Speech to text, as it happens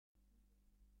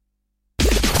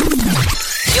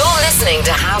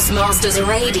listening to House Masters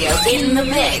Radio in the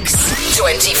mix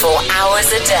 24 hours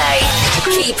a day.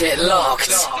 Keep it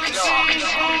locked.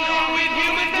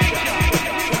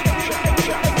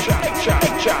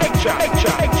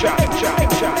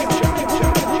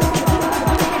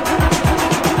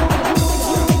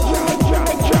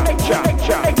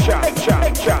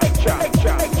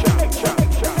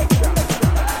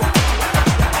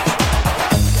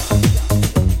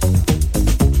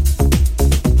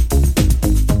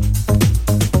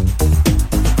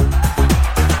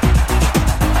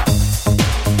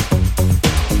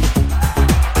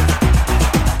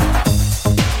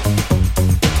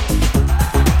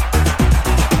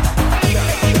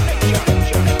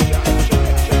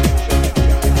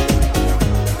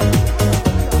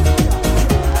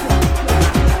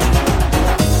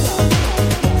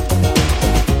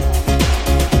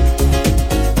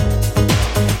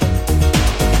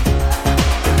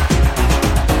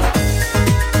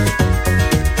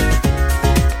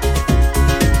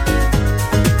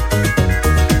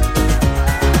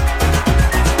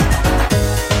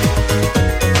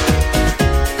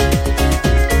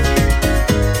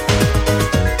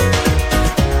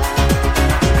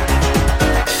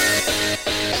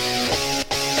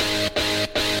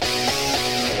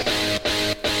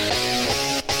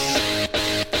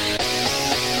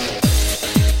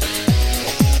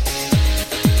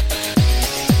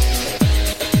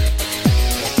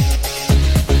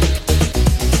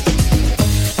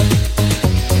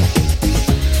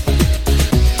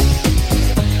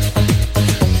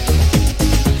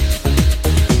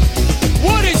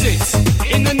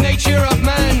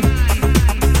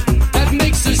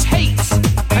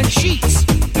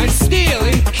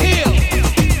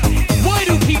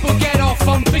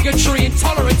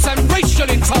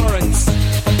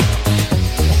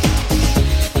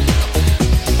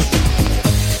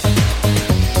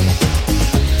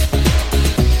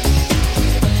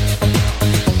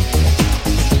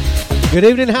 Good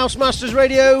evening, House Masters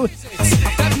Radio.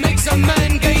 That makes a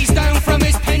man gaze down from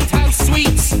his penthouse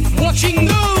suites, watching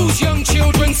those young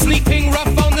children sleeping rough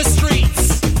on the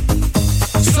streets.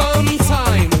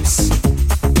 Sometimes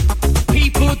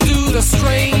people do the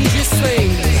strangest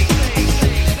things.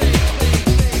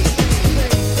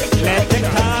 Let the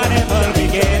carnival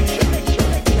begin.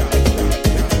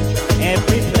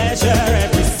 Every pleasure,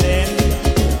 every sin.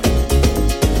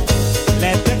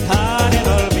 Let the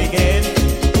carnival begin.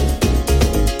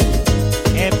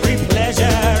 Every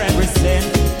pleasure, every sin.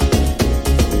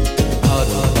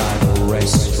 Huddled by the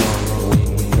restaurant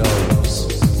windows,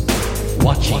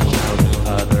 watching how the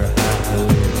other half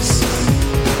lives.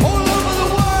 All over the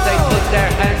world, They put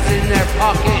their hands in their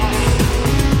pockets.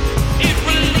 it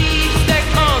relieves their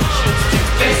conscience.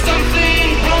 There's something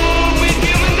wrong with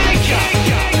human nature.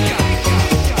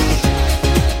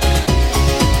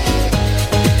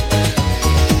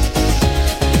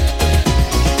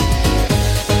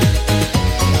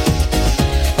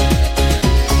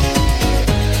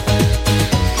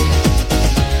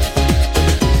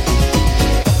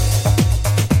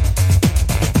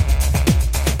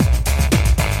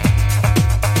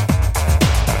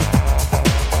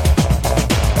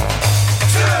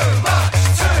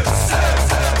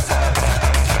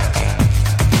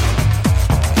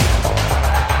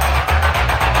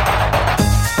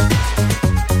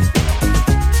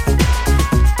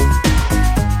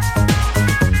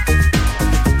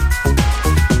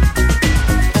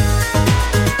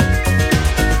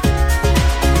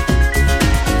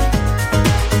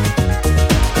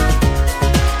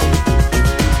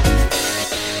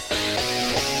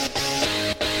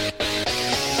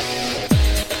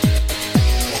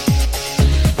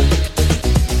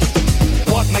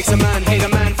 What makes a man hate a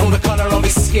man for the color of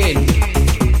his skin?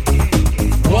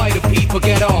 Why do people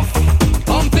get off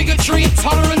on bigotry,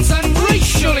 intolerance, and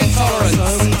racial intolerance?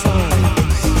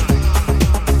 Sometimes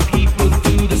people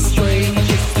do the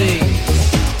strangest things.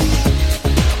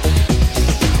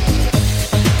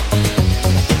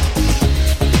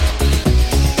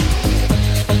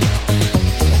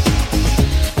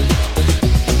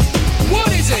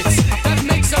 What is it that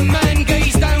makes a man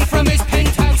gaze down from his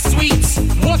penthouse suites,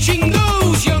 watching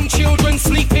those young children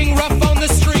sleeping rough on the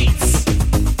streets?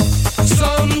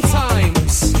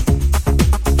 Sometimes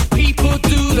people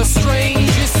do the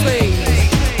strangest things.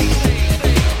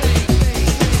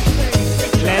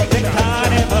 Let the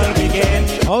carnival begin.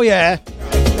 Oh, yeah.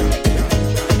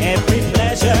 Every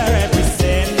pleasure, every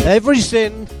sin. Every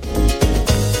sin.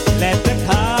 Let the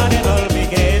carnival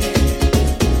begin.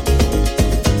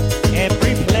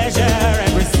 Every pleasure,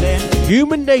 every sin.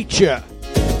 Human nature.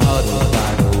 Huddled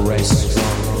by the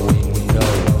restaurant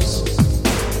windows,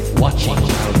 watching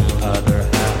how the other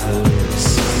half lives.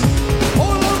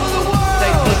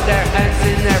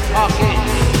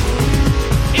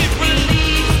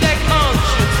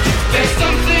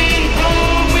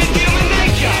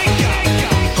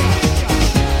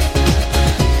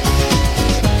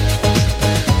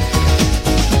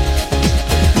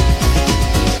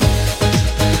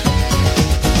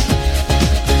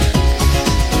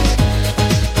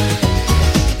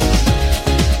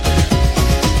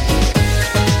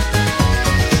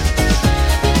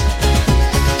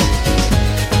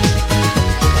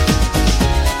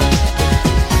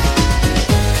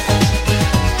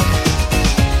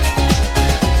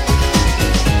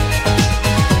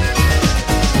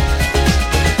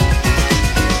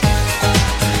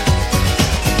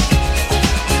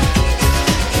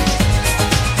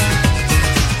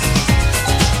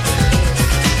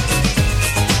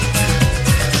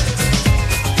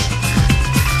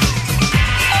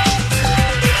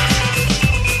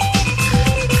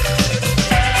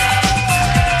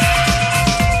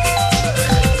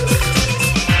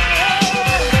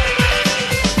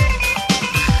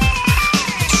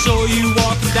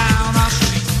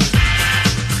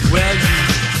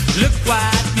 look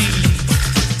at me.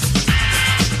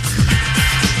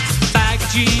 Baggy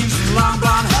jeans and long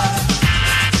blonde hair,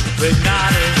 with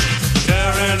not a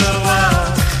care in the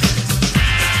world.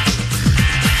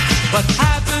 What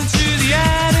happened to the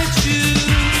attitude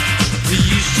we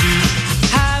used to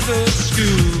have at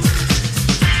school?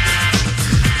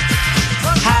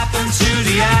 What happened to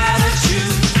the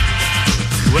attitude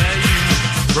where you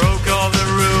broke all the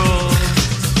rules?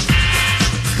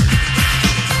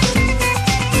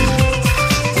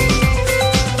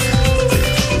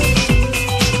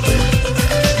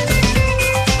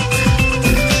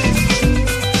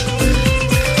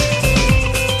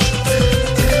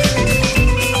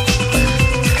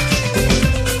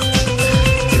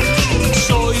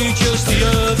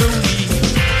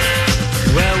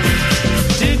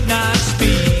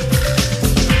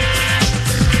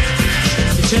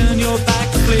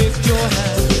 Flicked your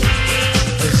hand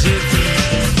as if you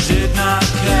did not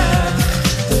care.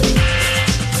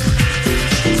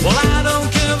 Well, I don't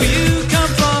care where you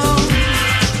come from,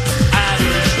 I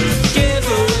don't give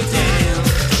a damn.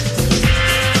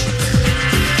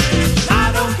 I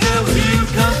don't care where you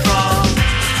come from,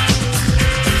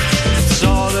 it's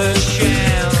all a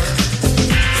sham.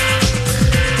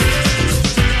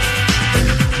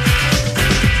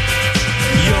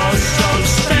 You're so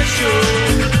special,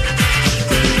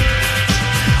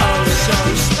 so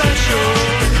special,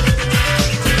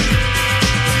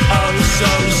 oh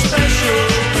so special.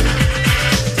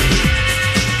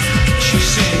 She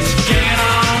sings, get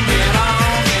on, get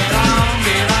on, get on,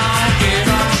 get on, get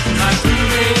on, my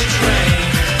groovy train.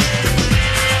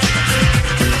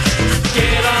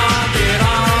 Get on, get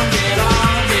on, get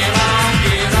on, get on,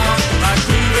 get on, my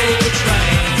groovy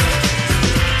train.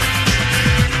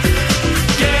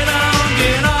 Get on,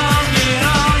 get on, get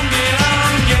on, get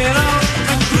on, get on,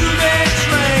 my groovy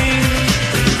train.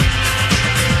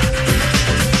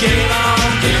 Get on,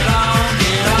 get on,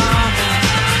 get on,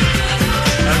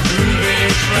 a groovy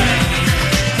train.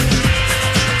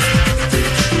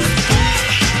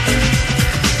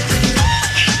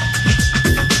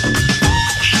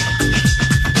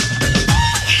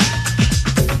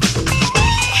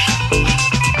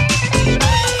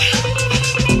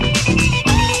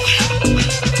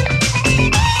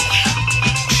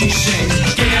 She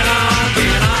sings, get on,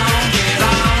 get on, get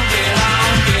on, get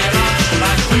on, get on,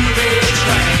 my groovy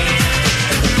train.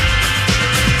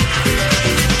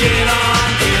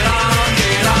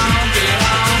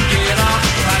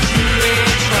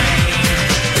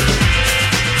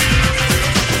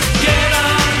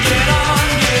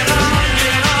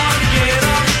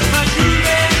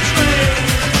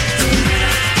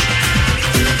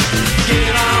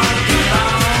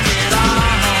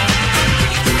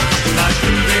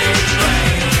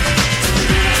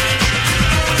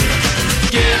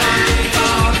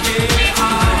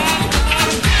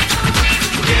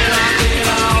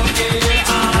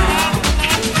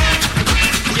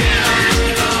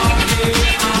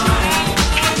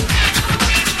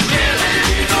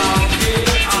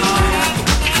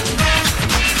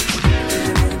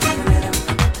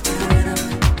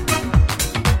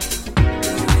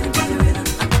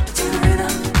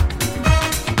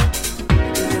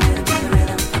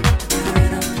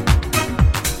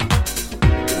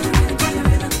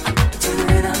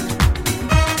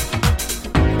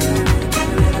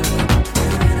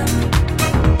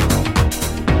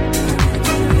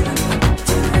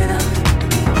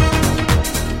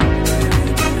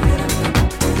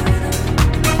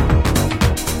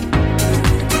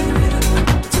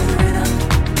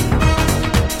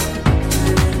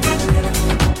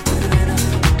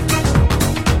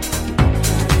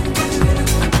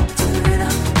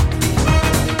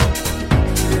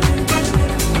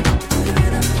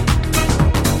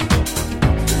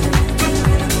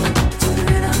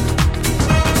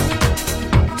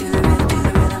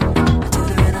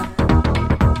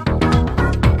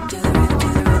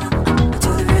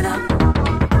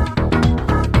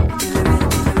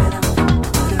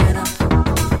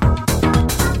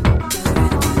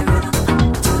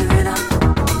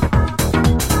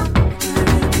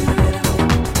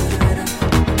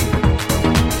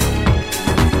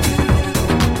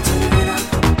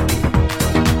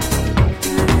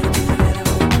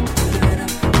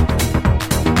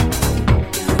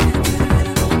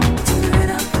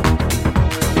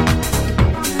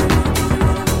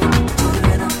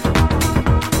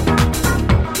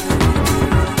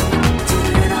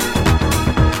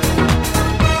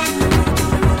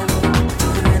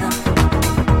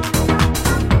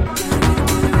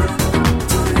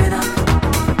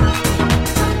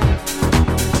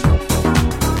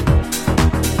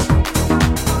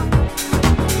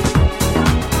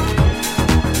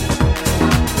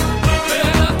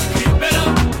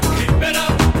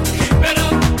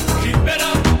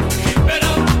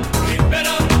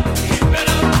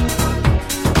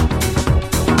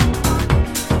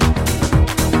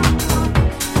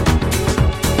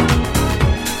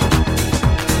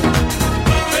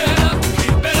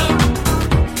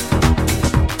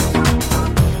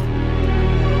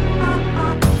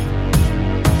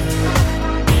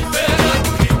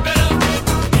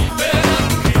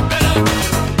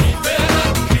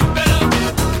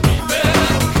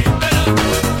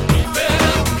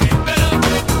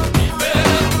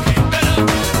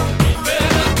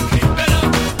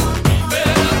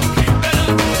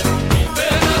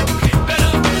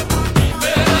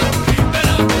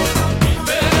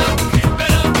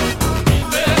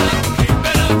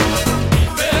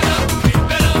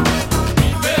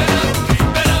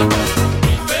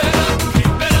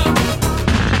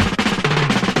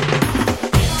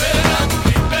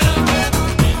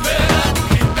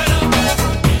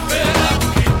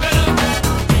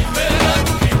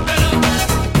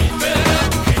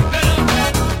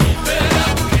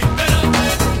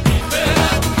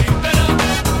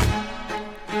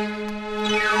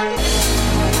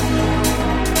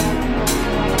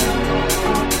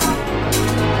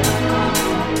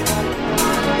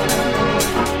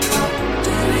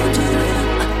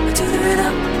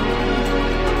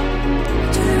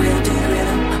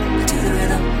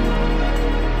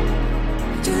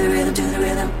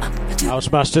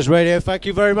 Housemasters Radio, thank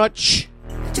you very much.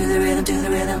 Do the rhythm, do the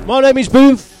rhythm. My name is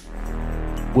Booth.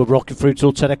 We're rocking through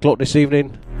till 10 o'clock this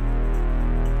evening.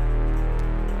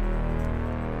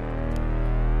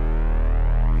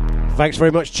 Thanks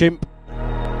very much, Chimp.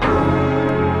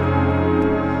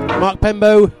 Mark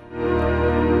Pembo.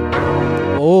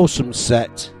 Awesome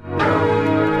set.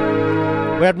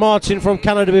 We had Martin from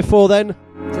Canada before then.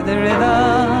 To the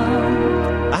rhythm.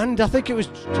 And I think it was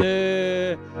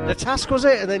The Task, was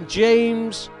it? And then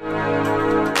James.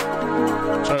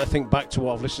 Trying to think back to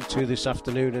what I've listened to this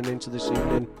afternoon and into this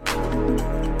evening.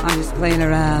 I'm just playing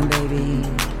around, baby.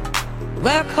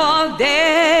 Work all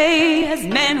day as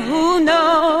men who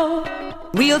know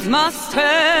wheels must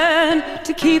turn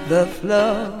to keep the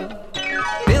flow.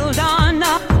 Build on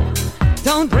up,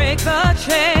 don't break the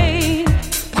chain.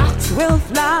 Sparks will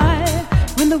fly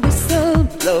when the whistle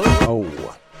blows. Oh.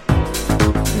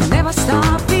 Never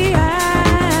stop the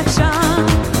action.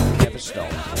 Never stop.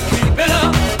 Keep it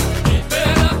up, keep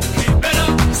it up, keep it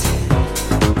up.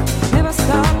 Never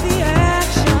stop the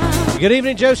action. Good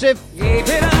evening, Joseph. Keep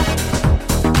it up.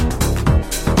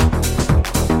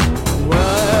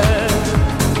 Work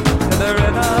to the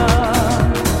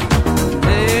rhythm.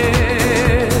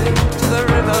 Live to the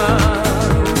rhythm.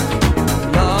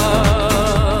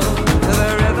 Love to the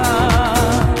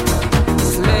rhythm.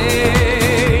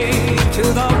 Slave to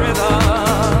the rhythm.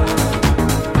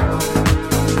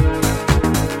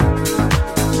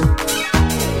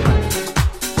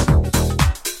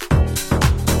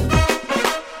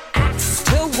 Axe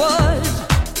to wood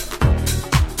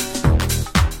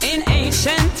in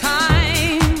ancient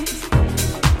times.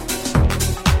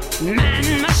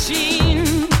 Man,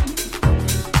 machine,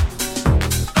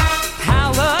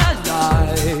 power,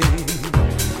 light.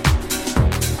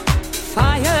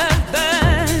 Fire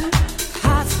burn,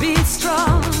 hearts beat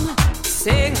strong.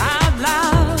 Sing out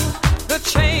loud the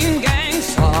chain gang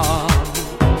song.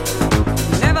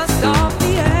 Never stop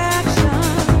the action.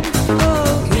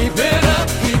 Oh, Keep it up,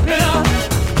 keep it up,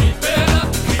 keep it up,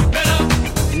 keep it up.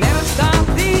 never stop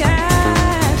the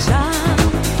action.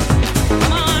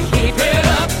 Come on, keep Keep it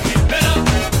up, keep it up,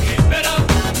 keep it up.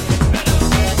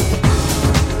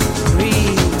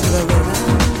 breathe to the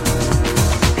rhythm.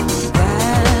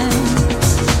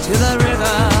 Dance to the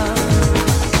rhythm.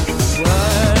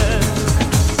 Work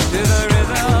to the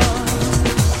rhythm.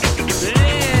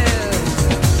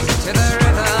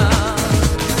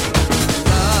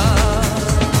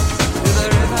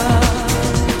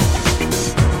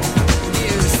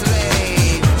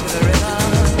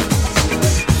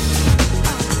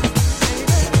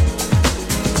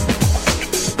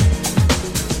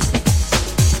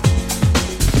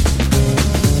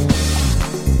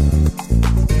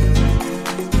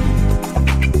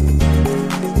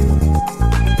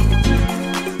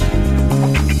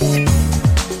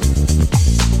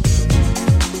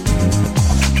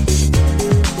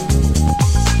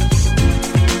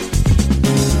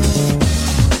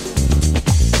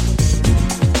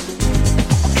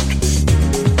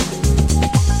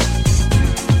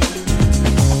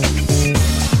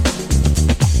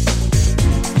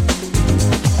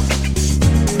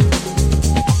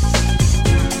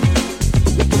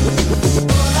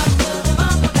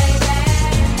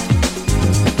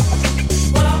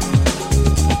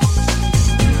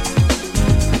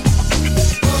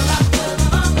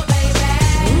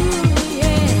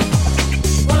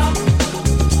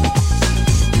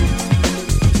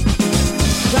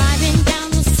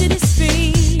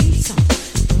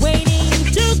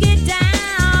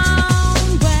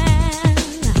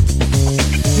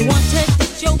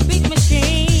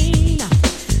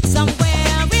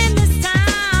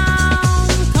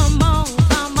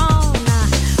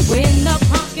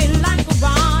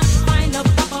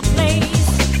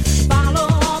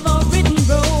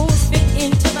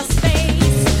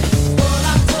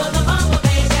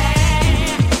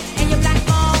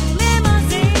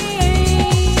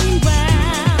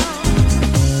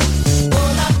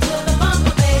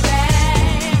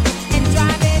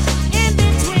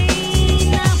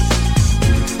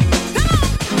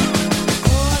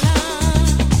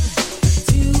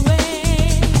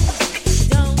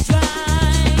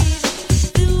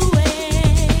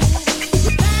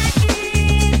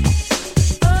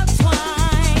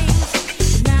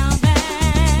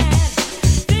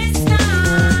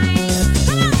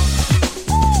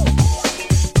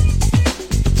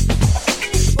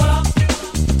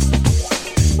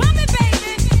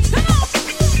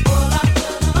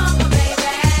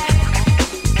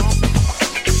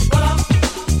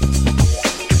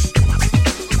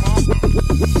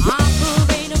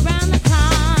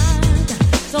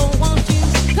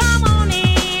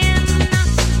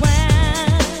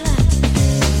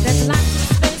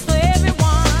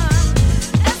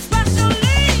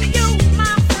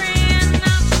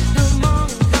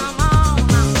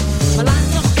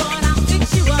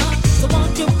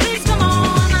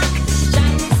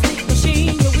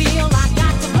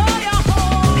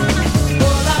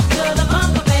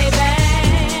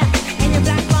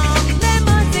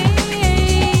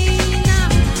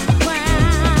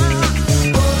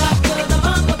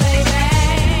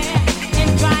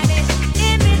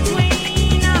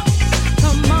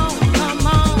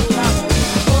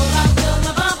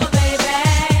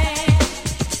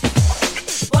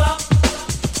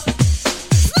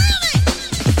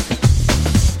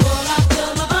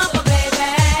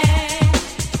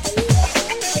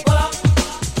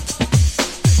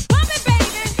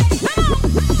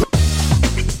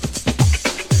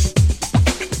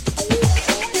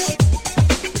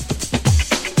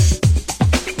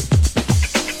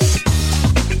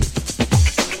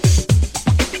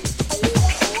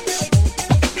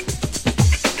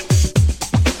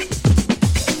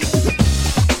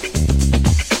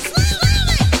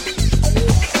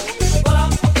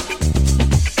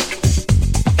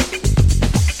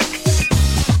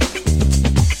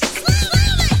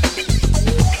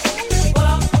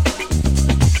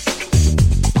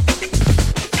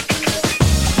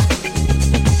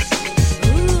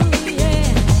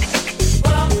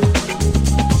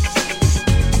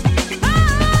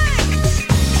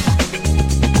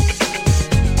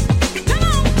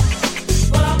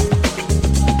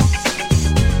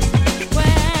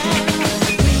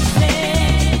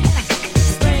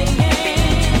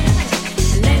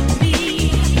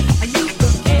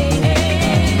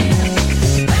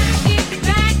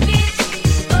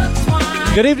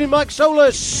 Good evening, Mike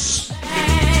Solus.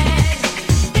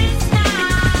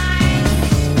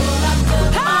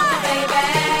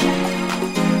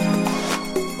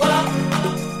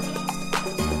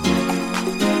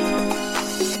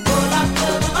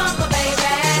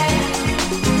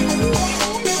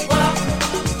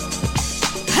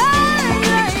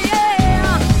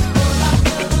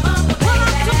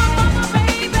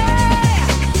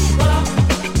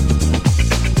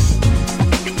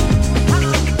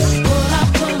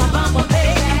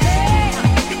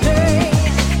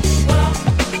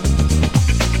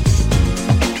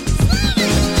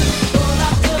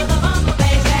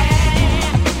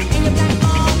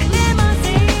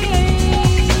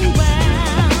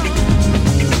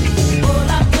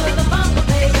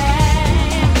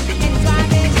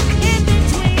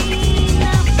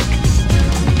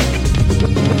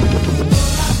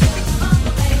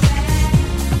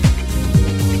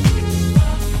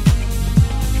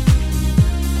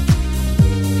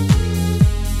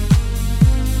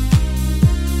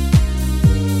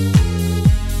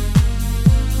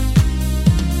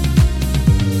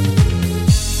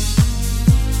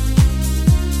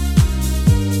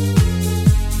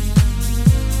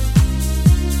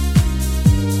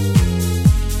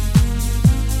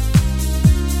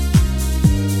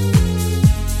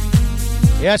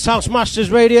 Yes, House Masters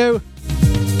Radio.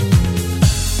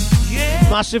 Yeah.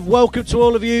 Massive welcome to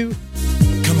all of you.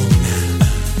 Come on now.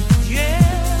 Yeah.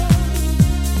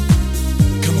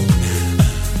 Come on now.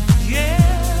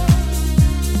 Yeah.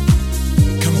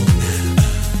 Come on now.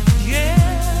 Yeah.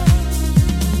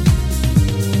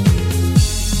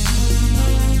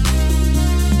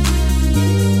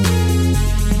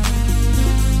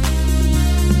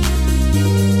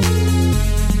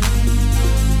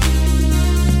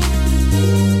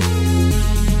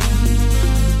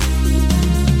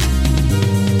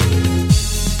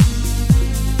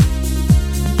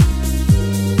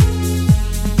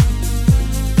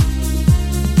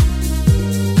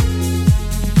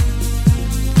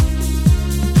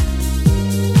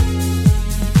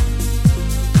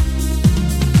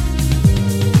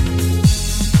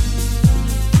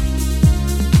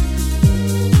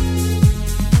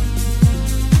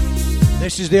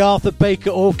 This is the Arthur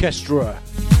Baker Orchestra.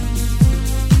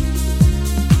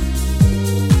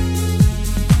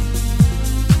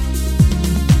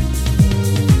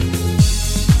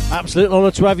 Absolute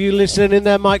honour to have you listening in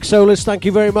there, Mike Solus. Thank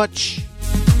you very much.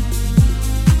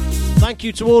 Thank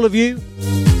you to all of you.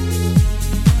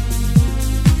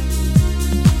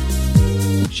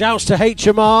 Shouts to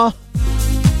HMR.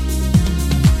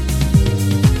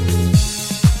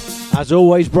 As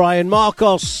always, Brian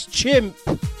Marcos, Chimp,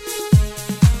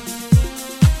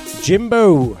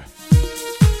 Jimbo,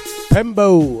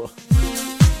 Pembo.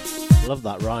 Love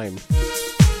that rhyme.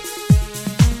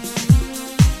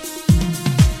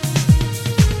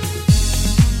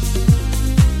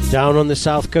 Down on the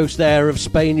south coast there of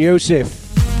Spain, Yosef.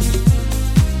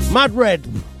 Mad Red.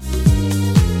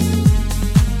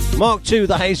 Mark 2,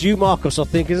 that is you, Marcos, I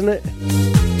think, isn't it?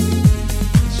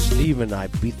 Stephen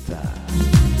Ibiza.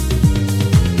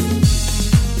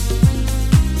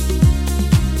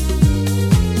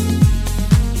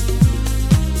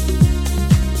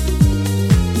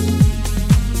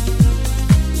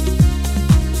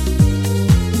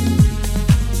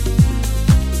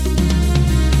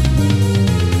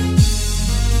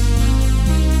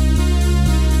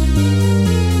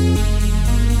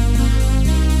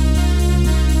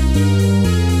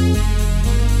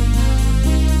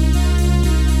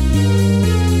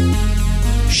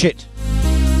 Shit.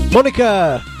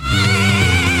 Monica!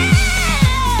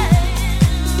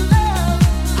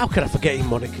 How can I forget you,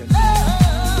 Monica?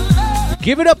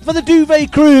 Give it up for the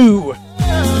Duvet Crew!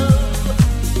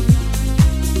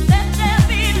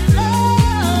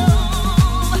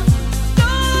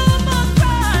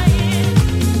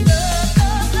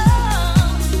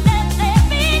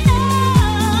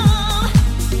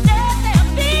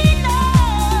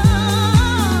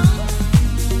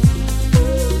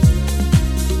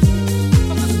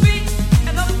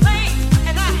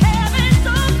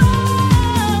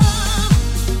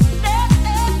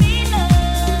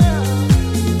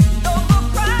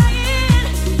 Crying.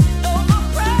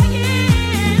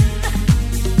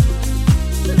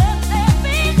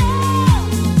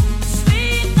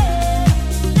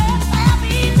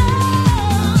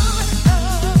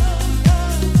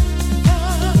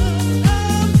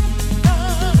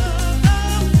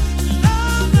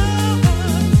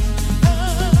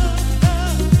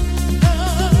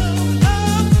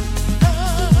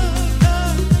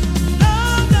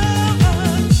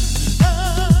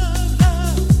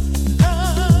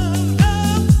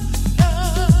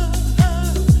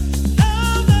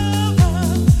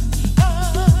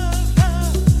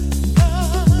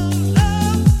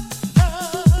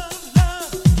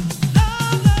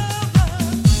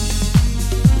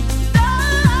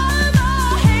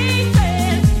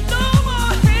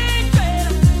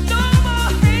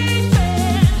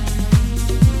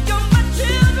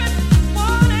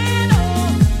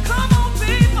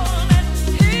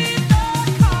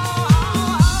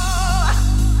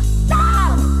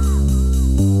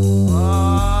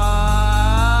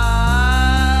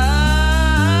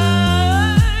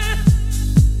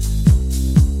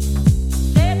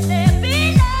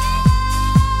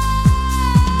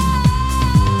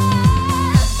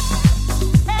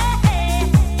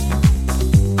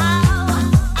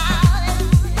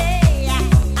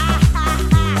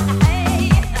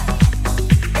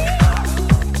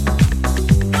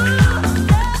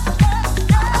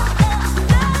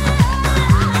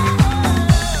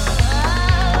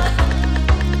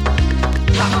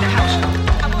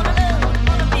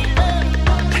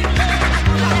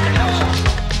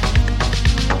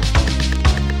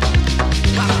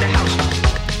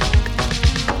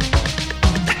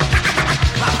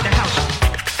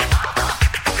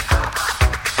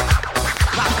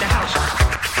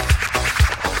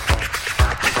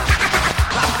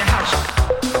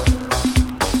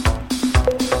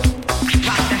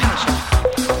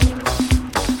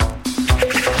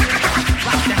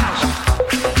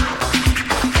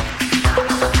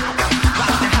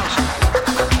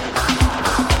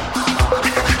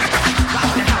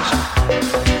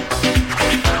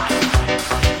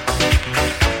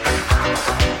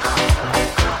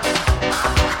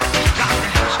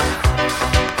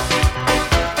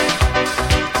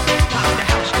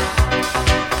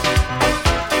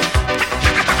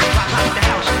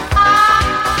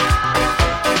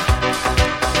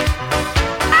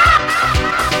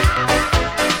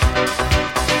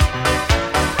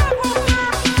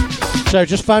 So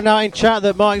just found out in chat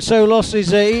that Mike Solos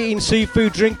is eating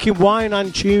seafood, drinking wine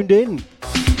and tuned in.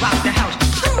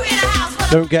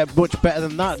 Don't get much better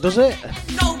than that, does it?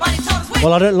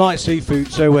 Well, I don't like seafood,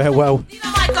 so well.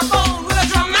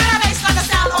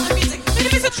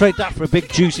 Trade that for a big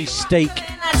juicy steak.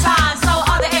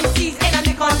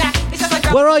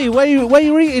 Where are you? Where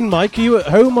you eating, Mike? Are you at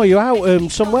home? Are you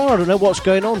out somewhere? I don't know what's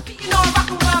going on.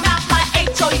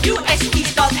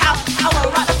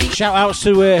 Shout outs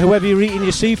to whoever you're eating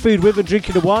your seafood with and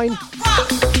drinking the wine.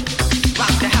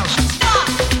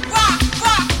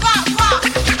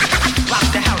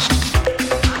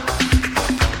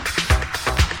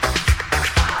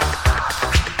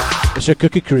 It's a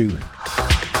cookie crew.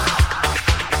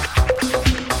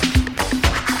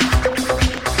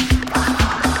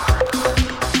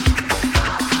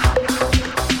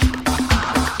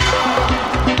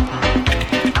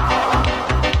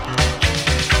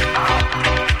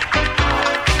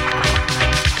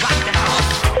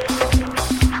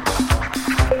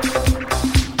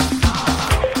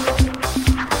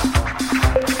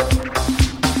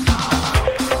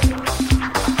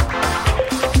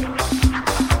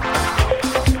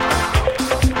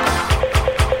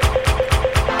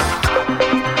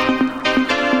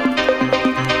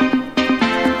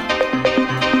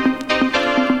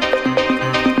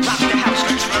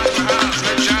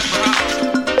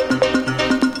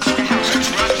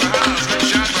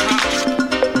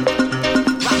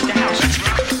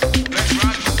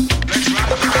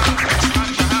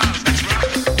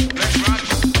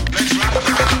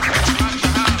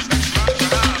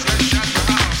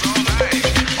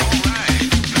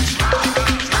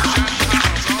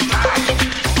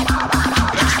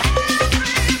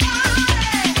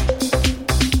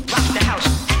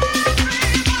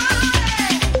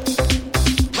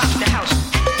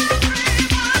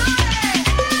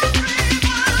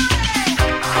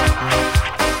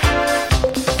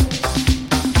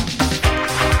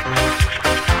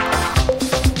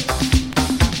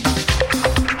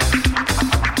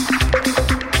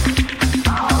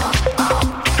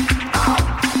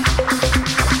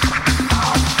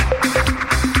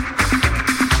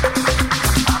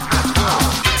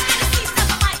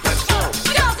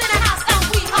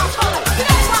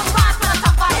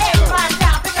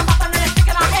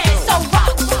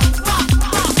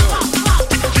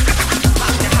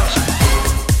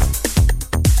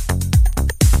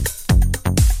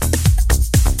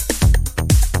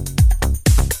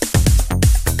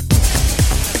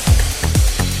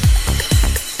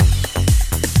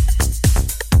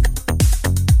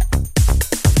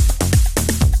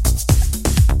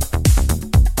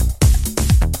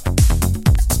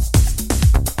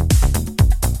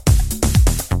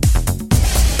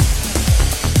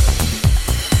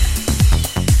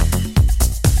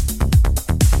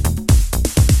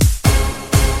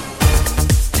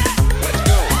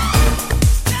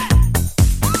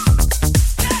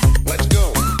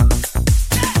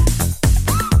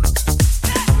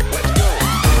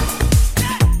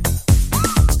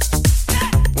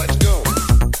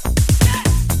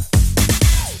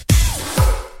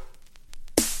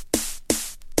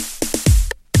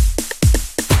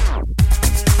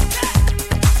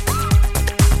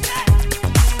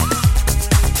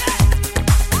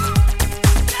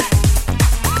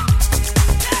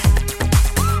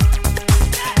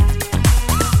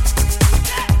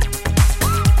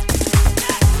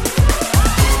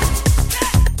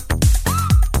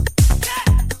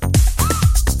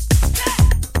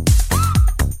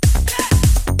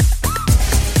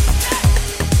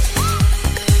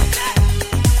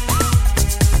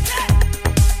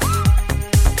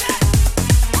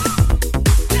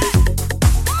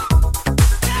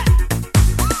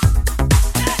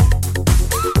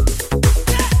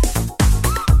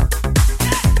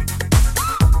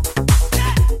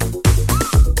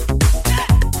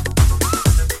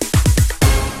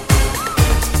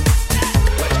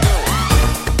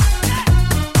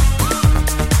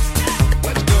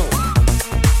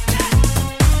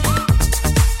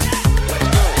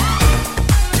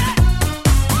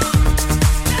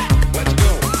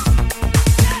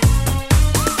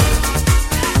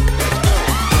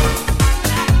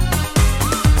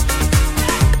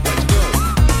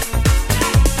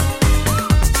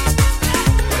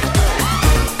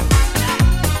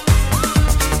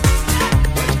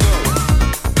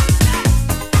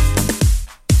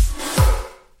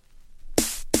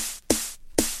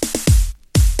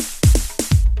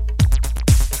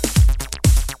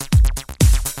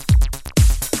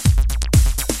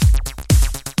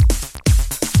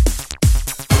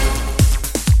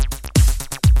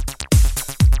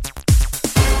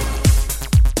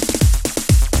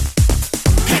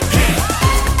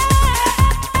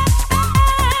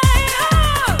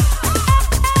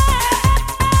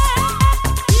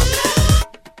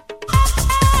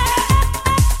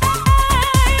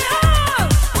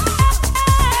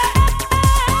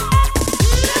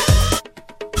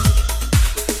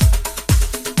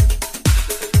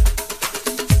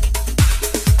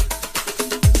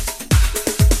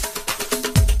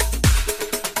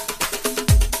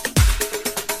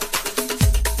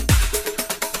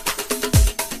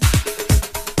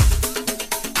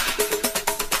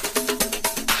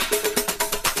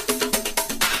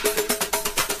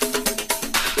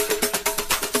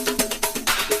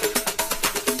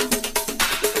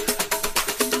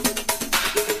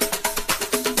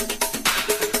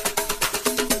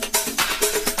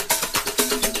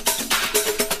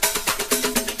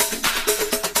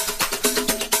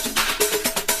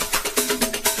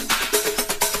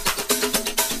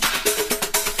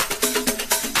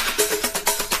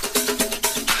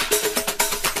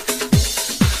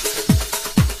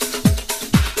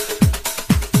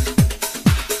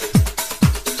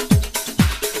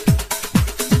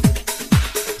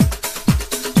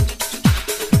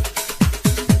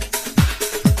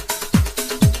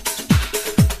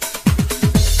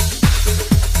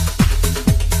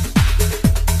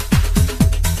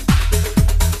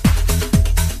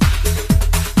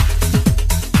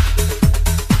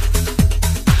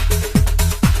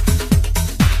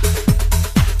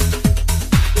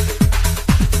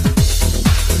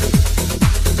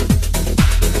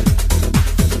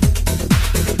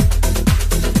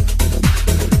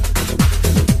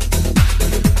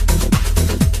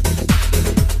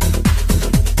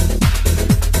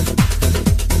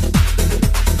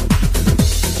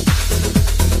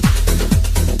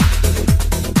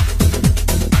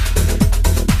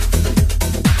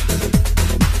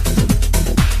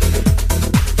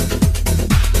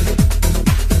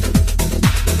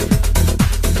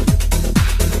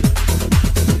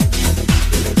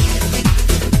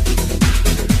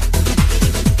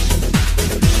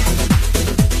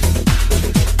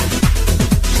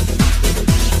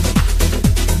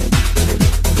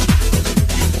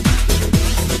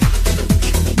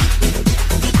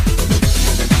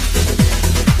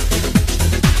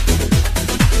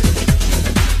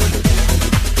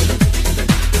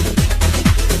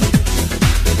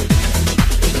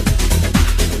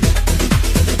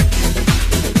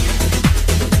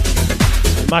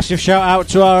 Massive shout out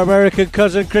to our American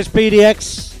cousin Chris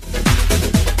PDX.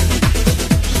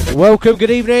 Welcome,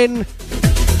 good evening,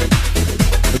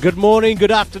 good morning,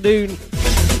 good afternoon,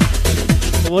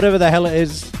 whatever the hell it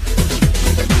is.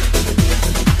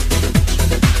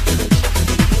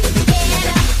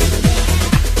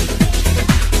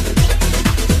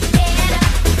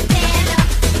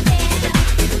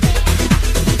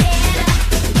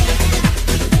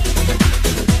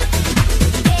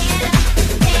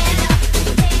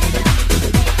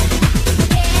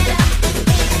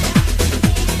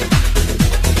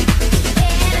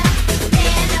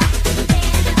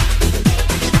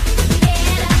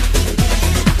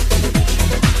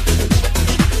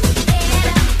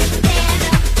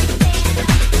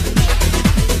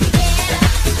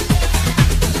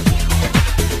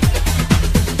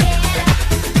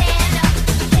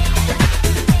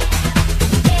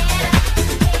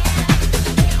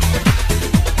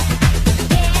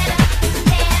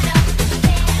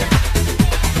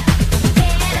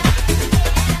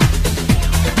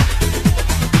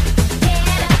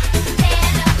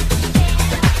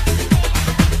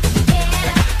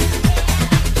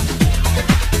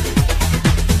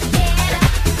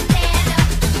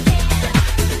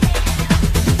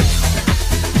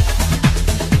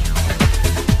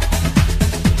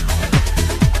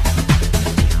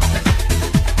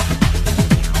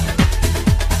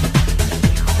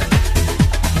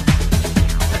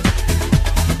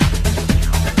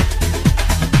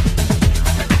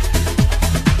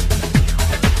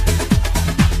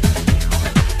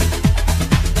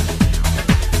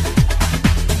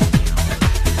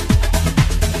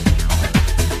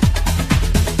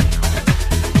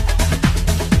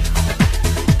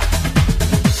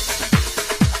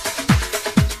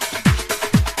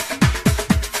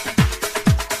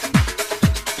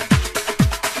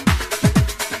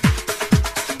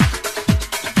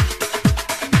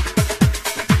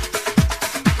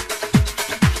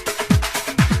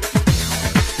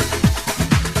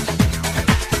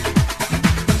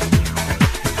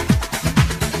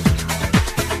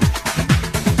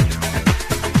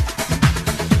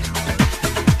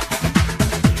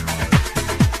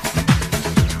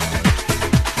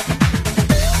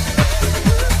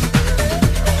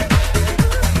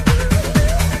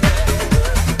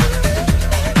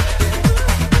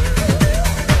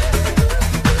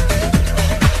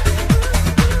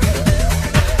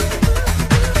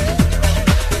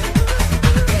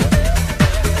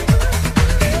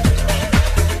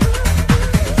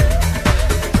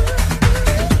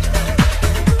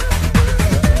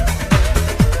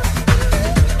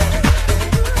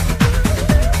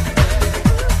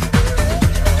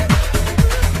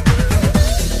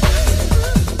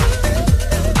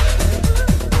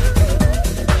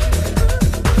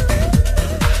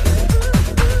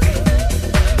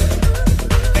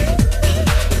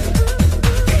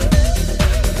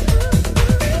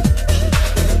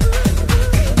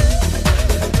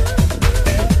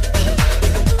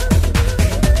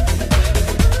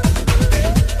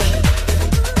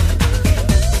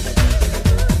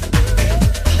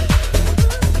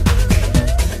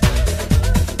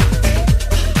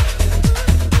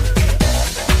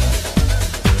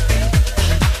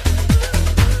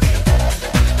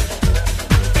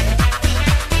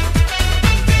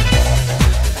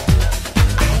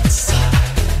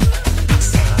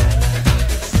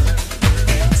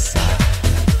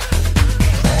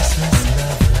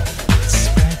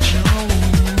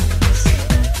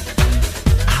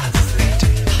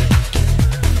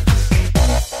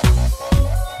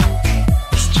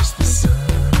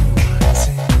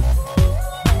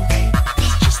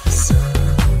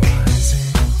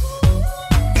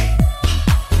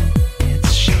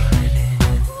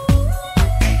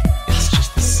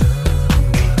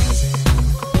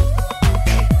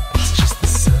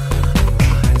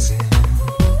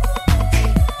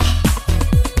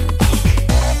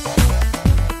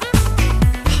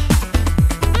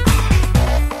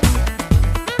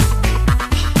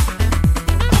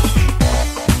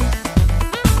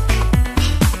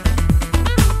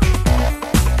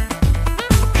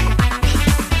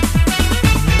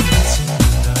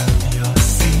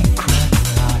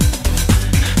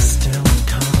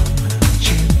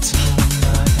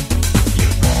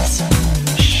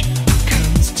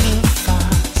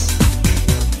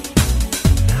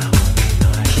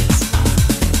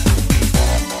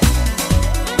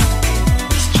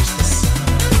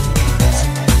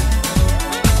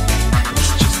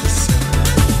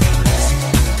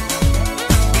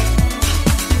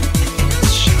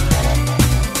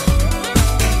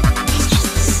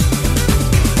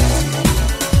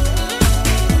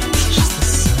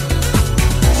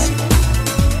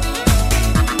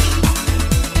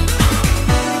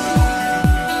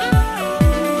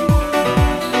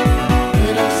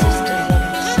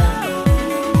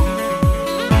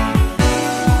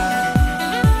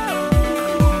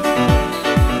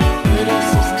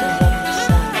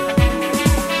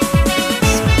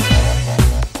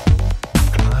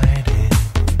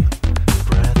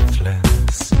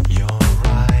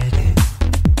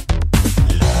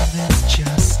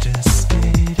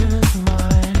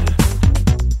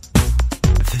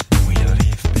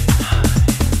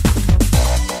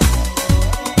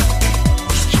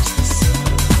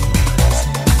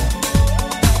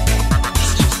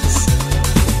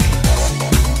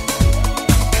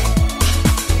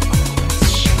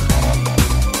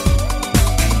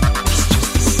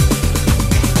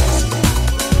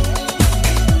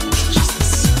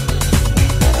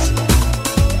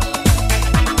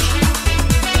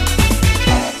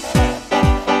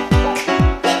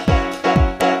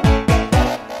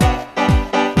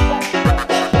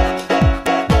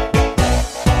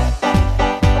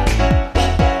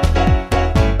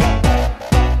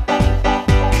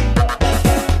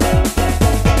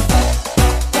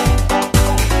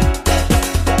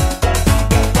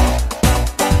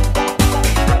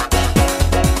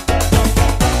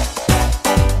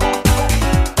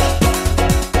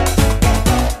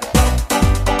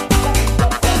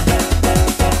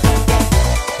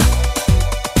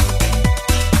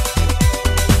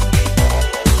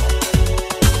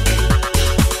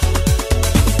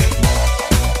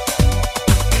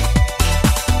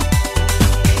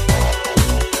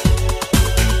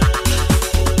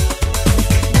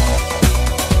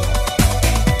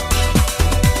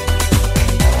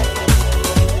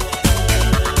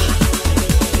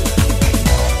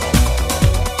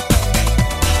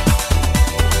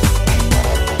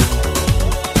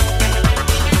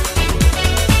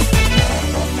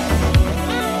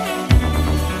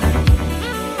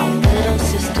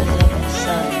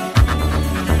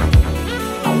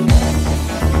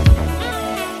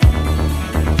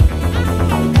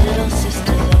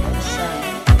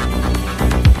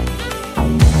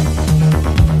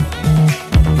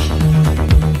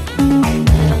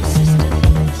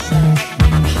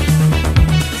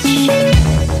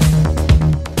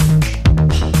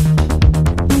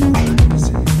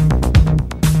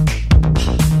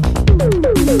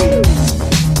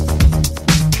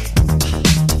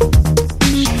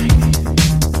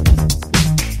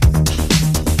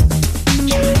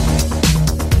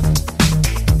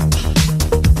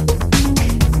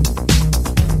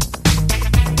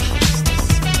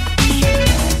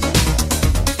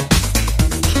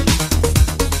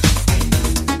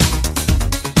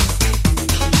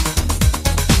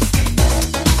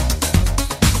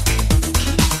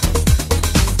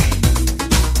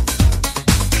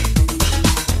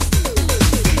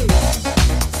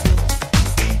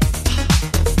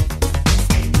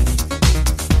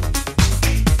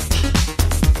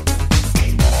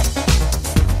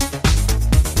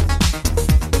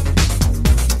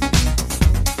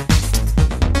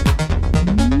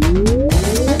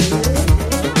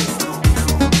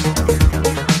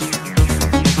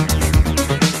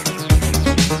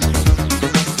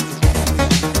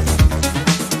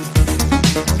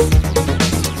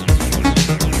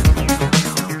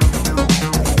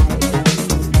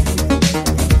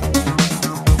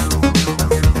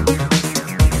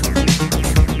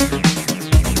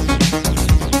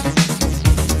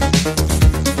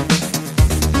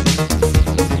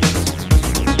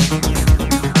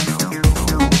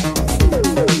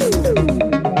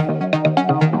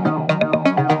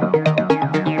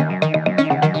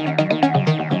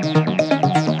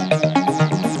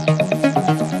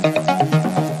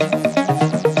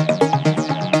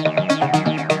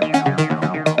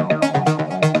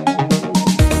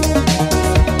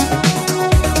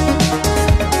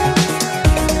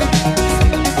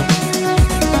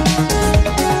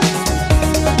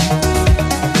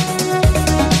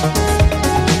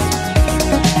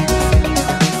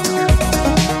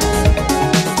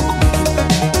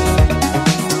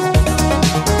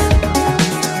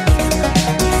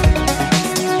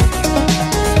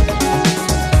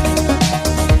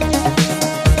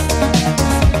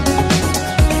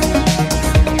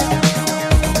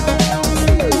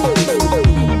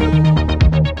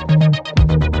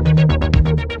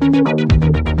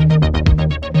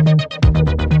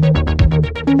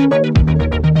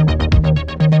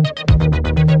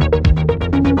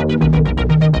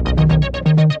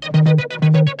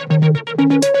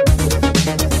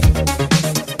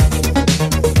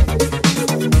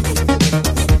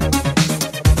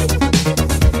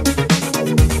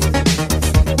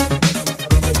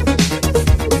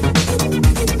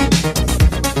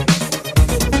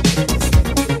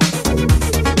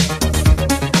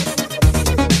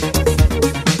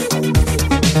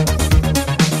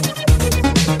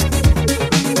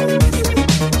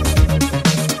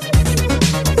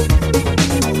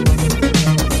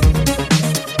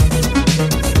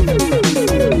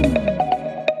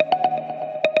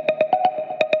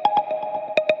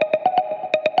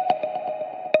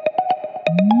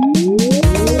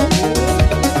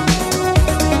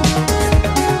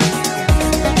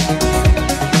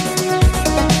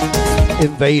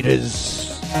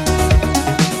 Invaders.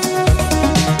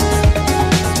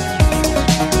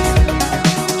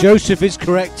 Joseph is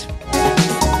correct.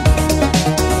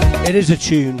 It is a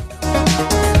tune.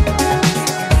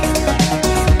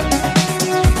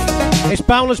 It's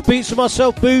Boundless Beats for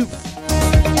myself, Booth.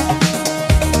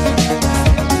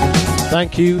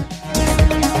 Thank you.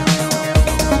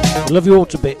 Love you all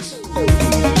to bits.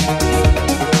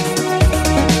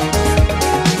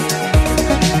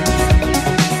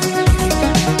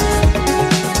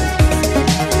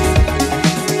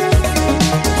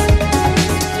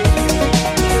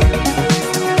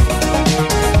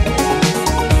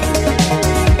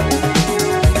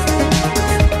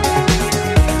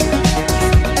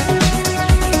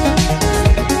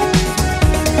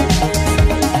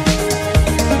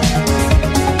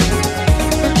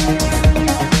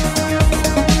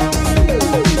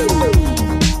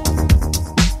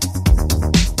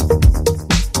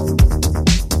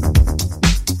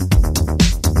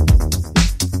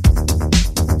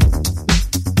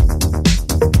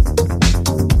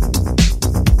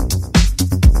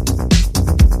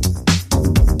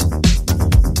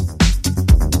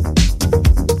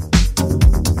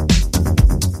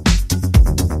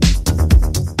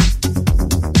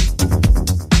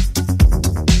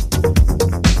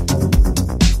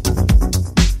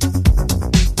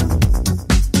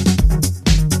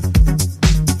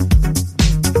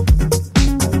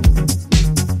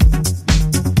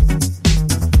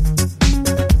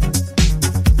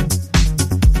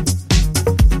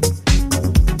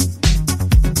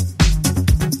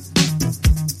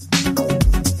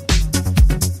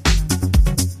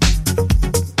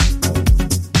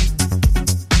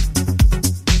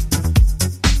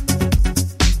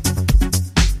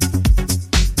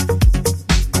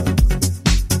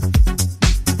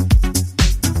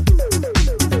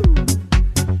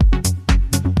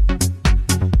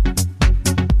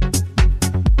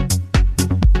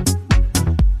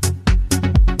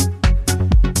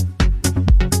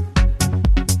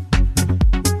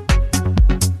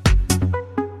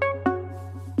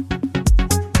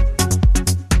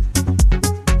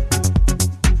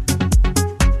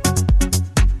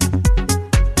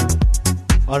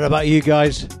 I don't know about you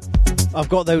guys. I've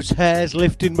got those hairs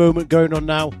lifting moment going on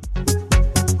now.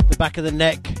 The back of the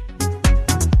neck,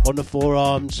 on the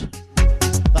forearms.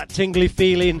 That tingly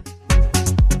feeling.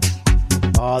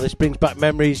 Ah, this brings back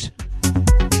memories.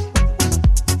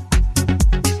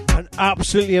 An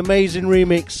absolutely amazing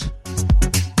remix.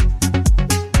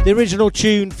 The original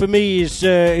tune for me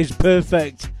is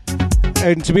perfect.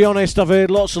 And to be honest, I've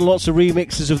heard lots and lots of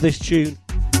remixes of this tune.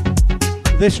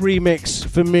 This remix,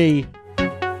 for me,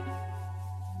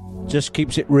 just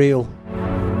keeps it real.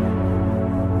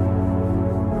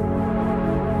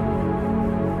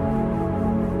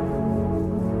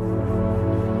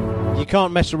 You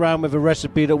can't mess around with a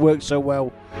recipe that works so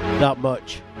well that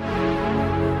much.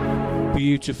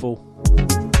 Beautiful.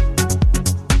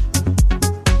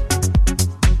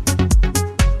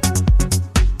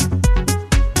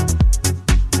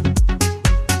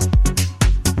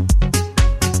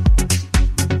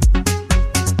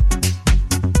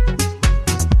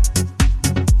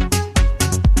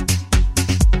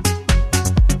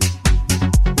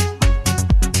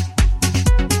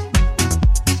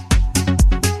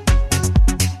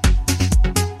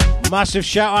 Massive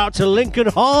shout out to Lincoln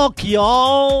Hawk,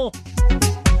 y'all.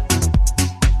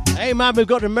 Hey man, we've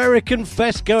got American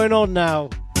Fest going on now.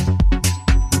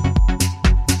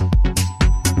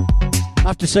 I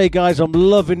have to say, guys, I'm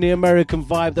loving the American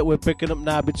vibe that we're picking up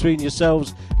now between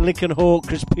yourselves, Lincoln Hawk,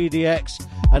 Chris PDX,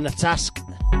 and the Task.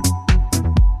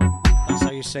 That's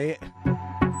how you say it.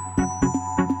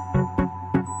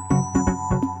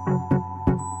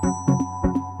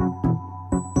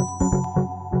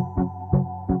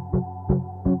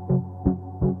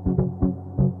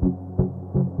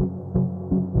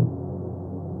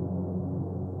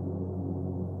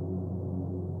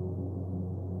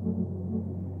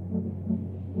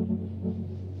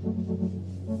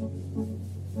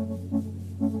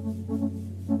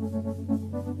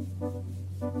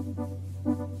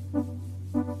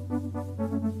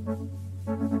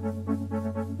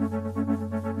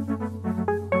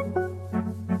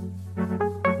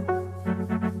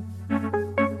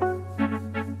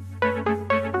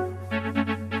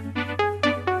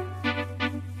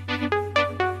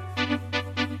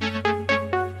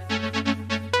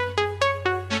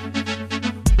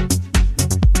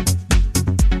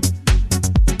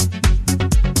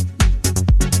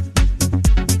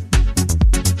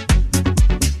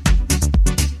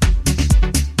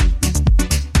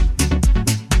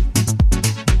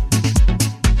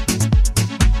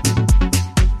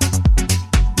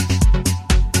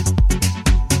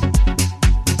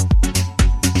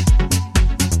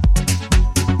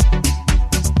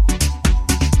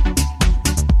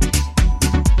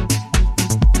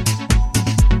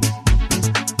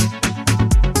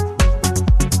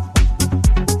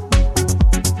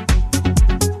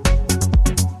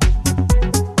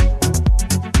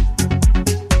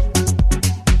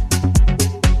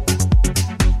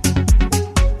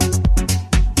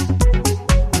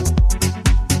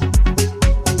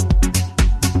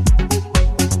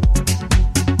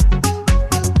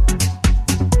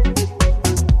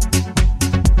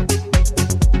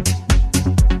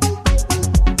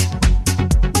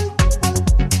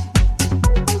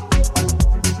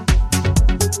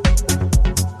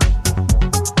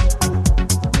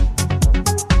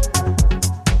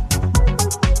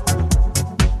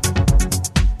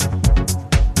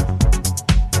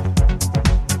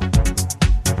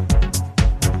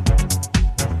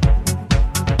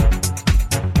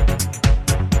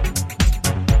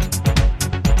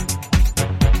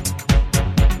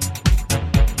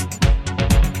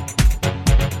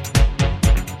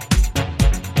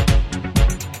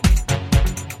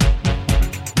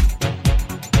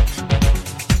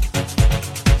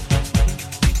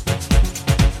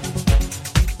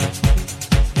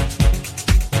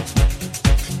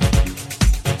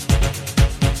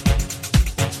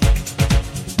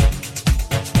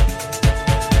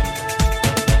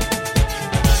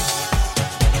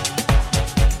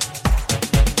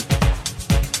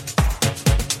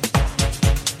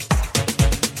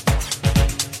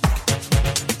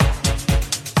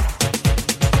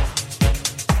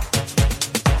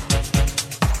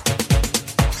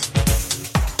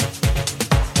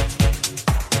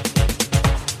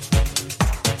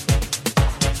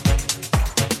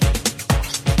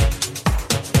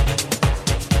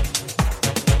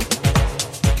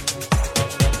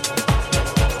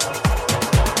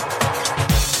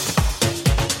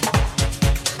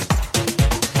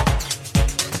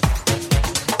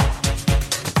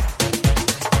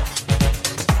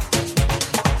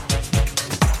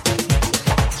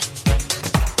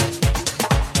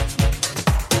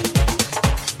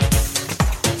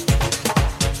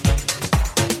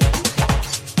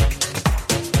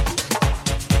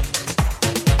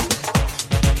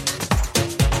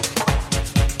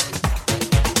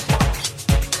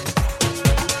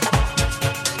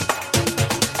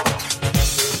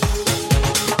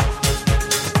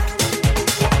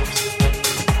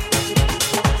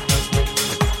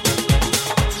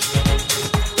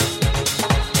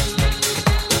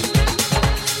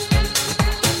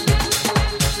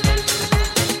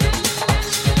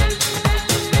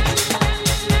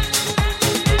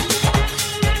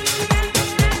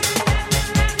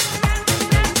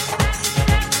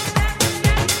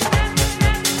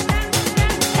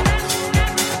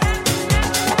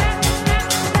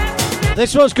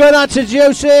 This one's going out to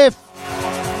Joseph.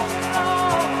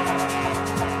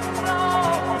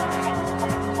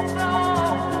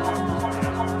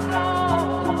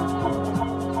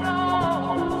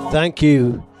 Thank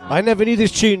you. I never knew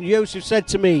this tune. Joseph said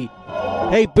to me,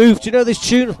 "Hey Booth, do you know this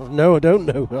tune?" No, I don't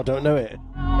know. I don't know it.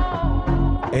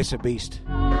 It's a beast.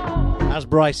 As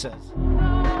Bryce says.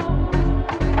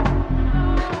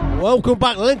 Welcome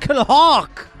back, Lincoln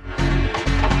Hawk.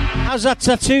 How's that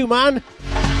tattoo, man?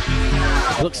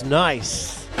 Looks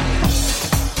nice.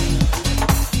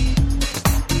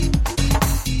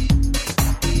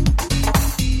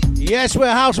 Yes,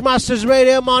 we're House Masters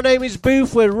Radio. My name is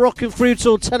Booth. We're rocking through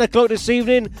till 10 o'clock this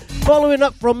evening. Following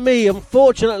up from me,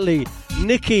 unfortunately,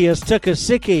 Nikki has took a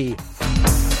sickie.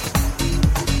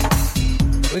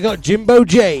 We got Jimbo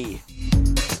J.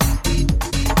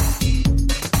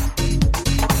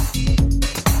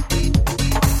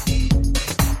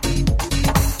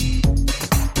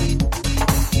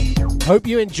 Hope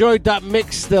you enjoyed that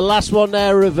mix, the last one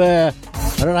there of, I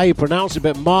don't know how you pronounce it,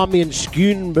 but Marmy and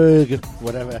Schoenberg,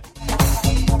 whatever.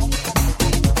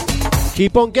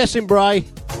 Keep on guessing, Bri.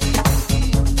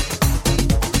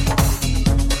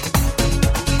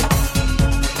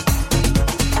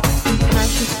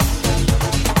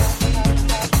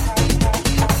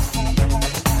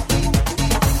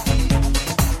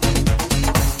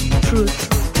 Truth.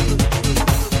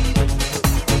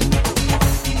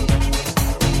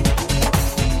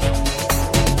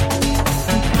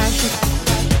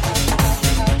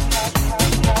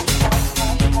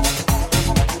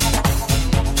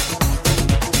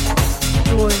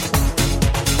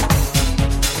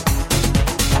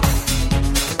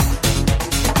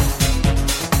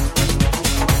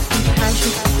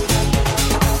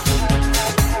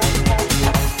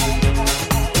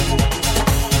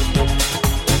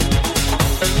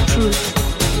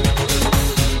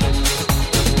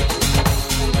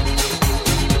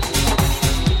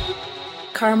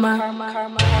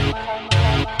 Karma.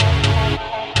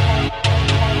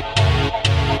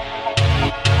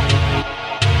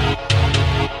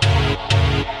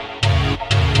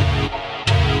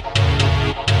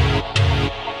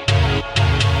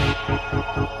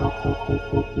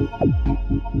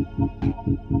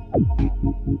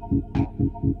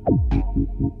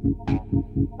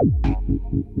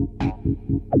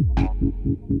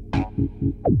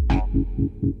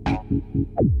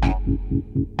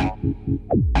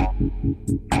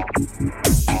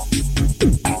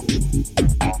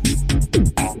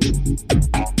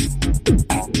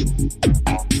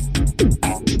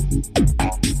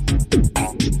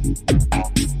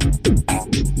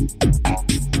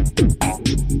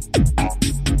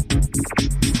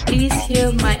 Please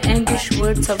hear my anguished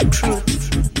words of truth.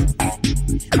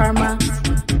 Karma,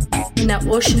 in an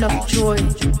ocean of joy,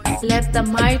 let the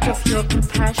might of your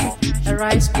compassion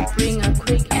arise to bring a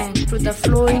quick end to the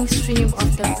flowing stream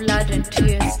of the blood and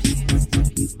tears.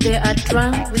 They are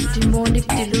drunk with demonic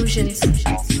delusions.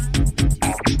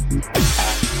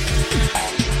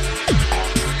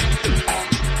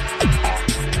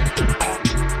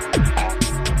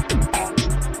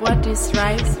 What is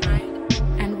right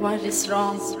and what is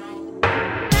wrong?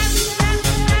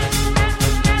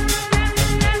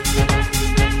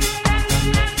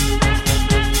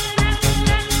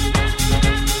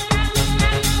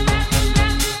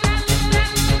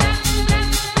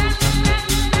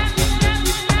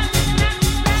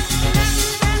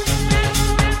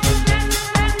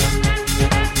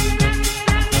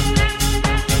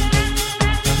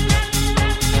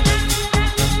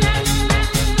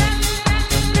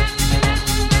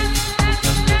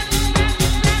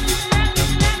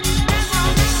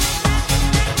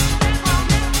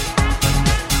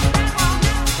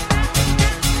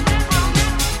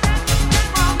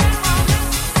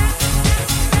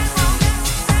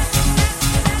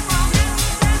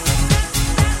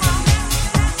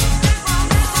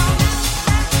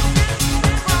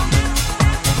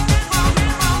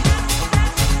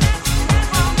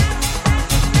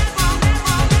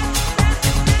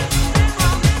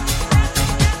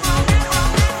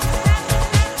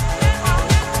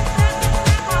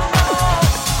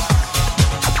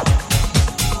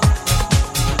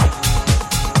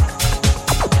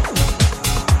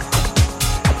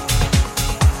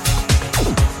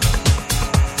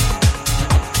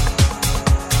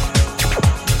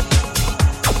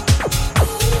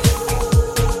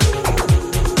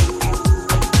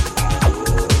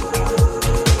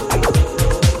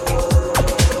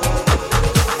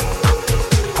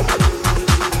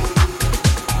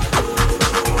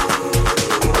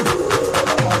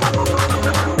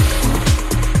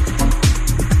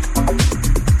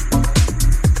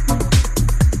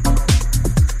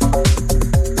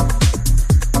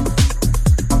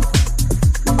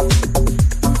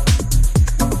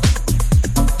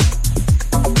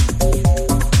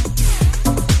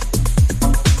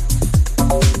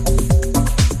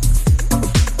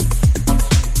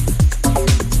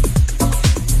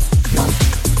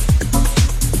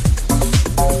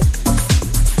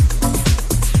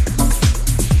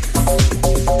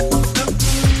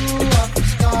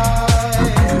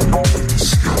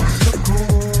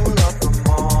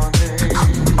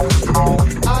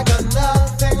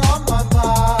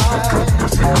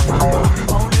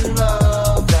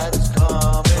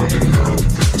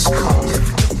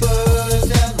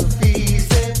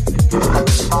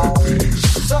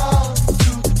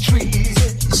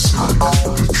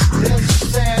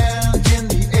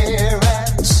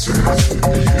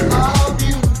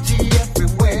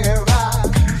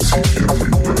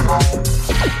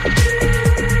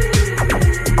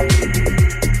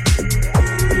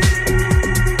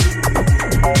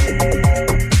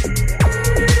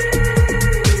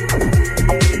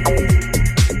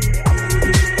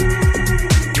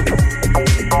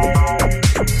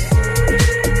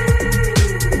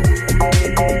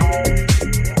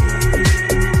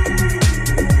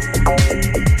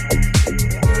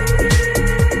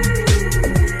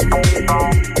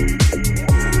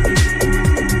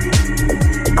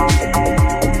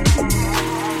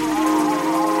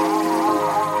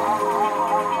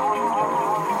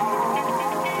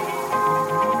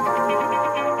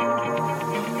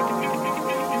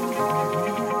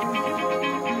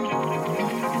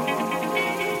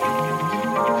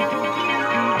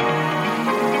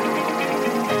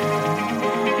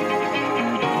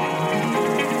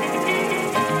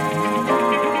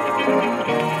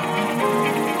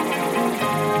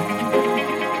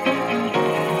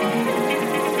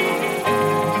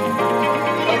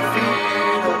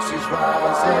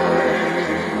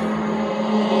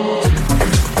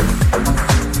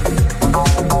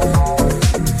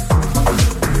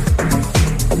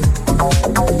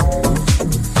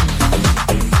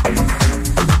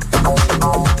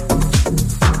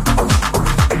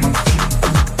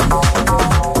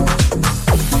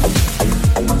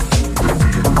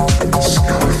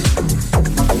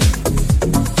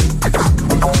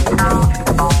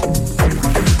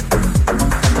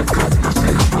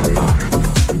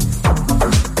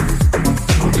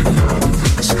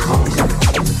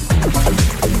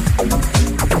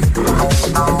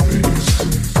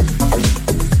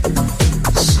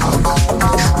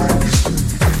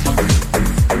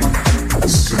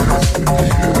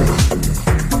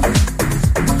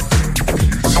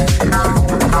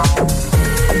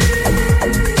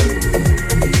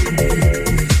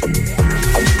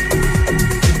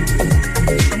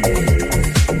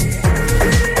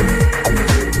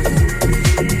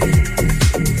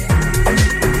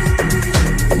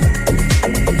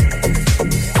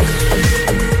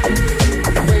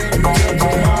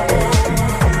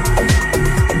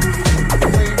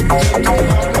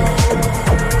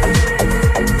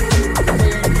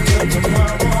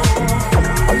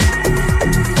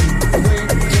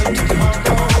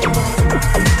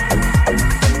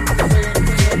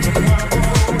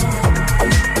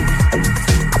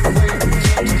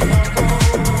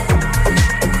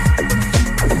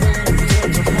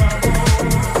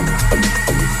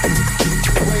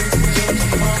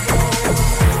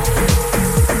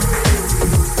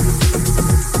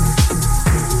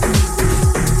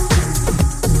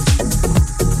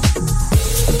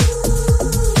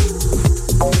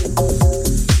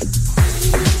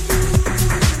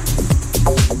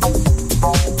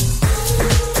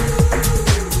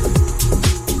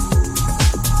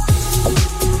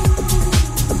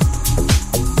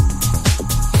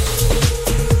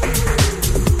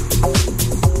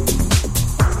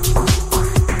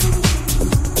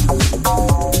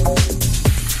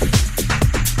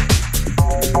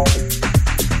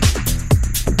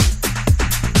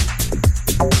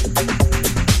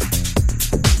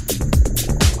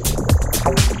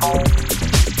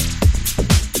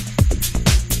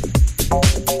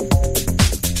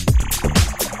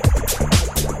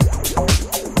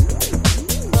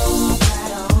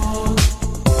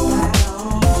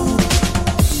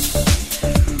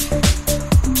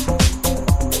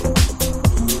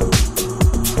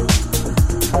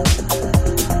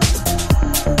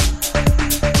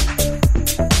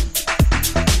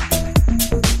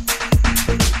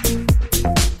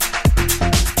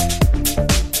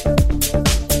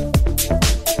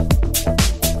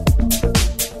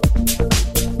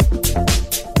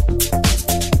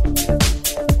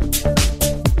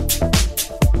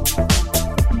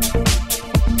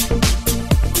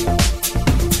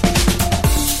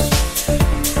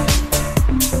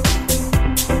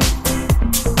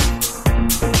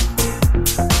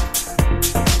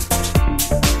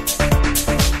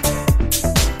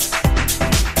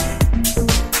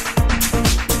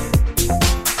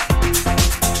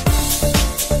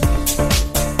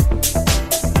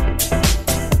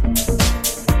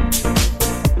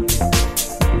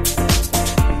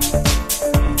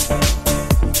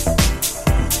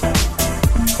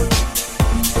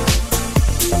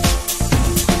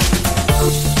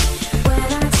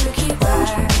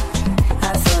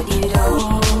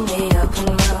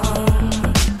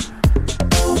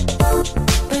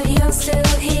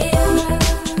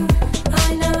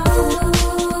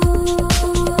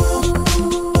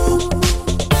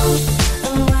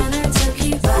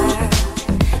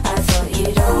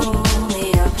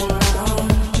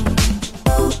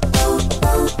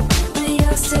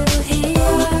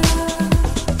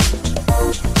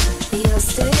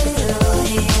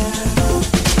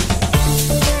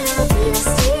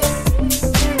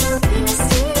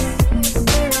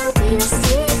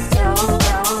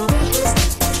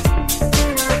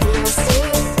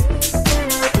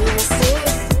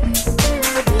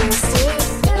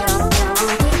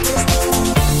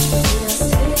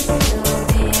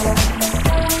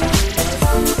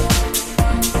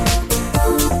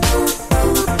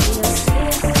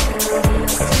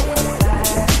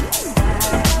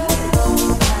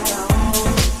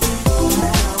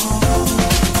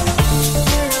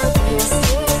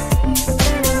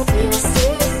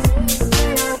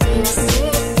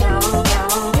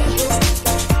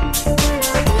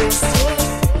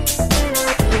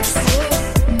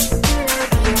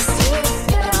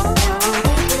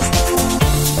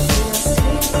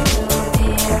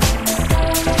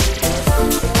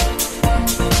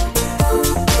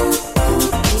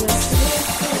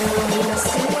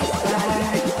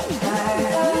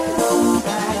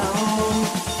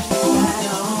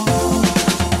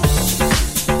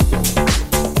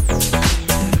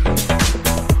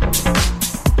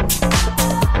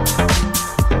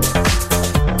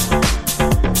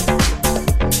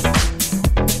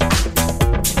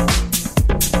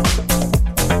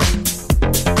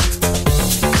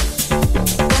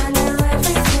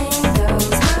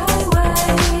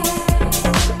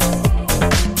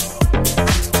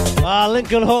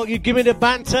 Lincoln Hawk, you give me the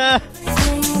banter.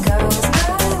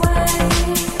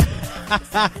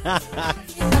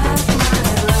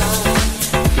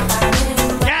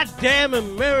 Goddamn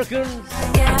Americans.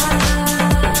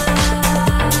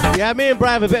 Yeah, me and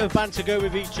Brian have a bit of banter go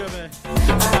with each other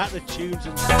about the tunes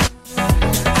and stuff.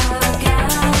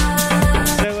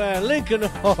 So, Lincoln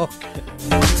Hawk,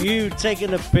 you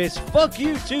taking a piss. Fuck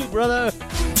you too, brother.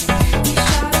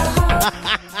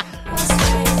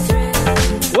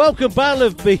 Welcome, Battle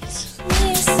of Beats.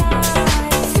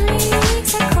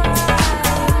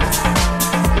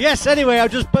 Yes, anyway,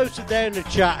 I've just posted there in the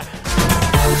chat.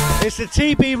 It's the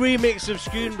TB remix of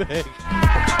Schoenberg.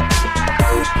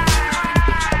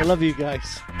 I love you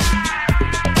guys.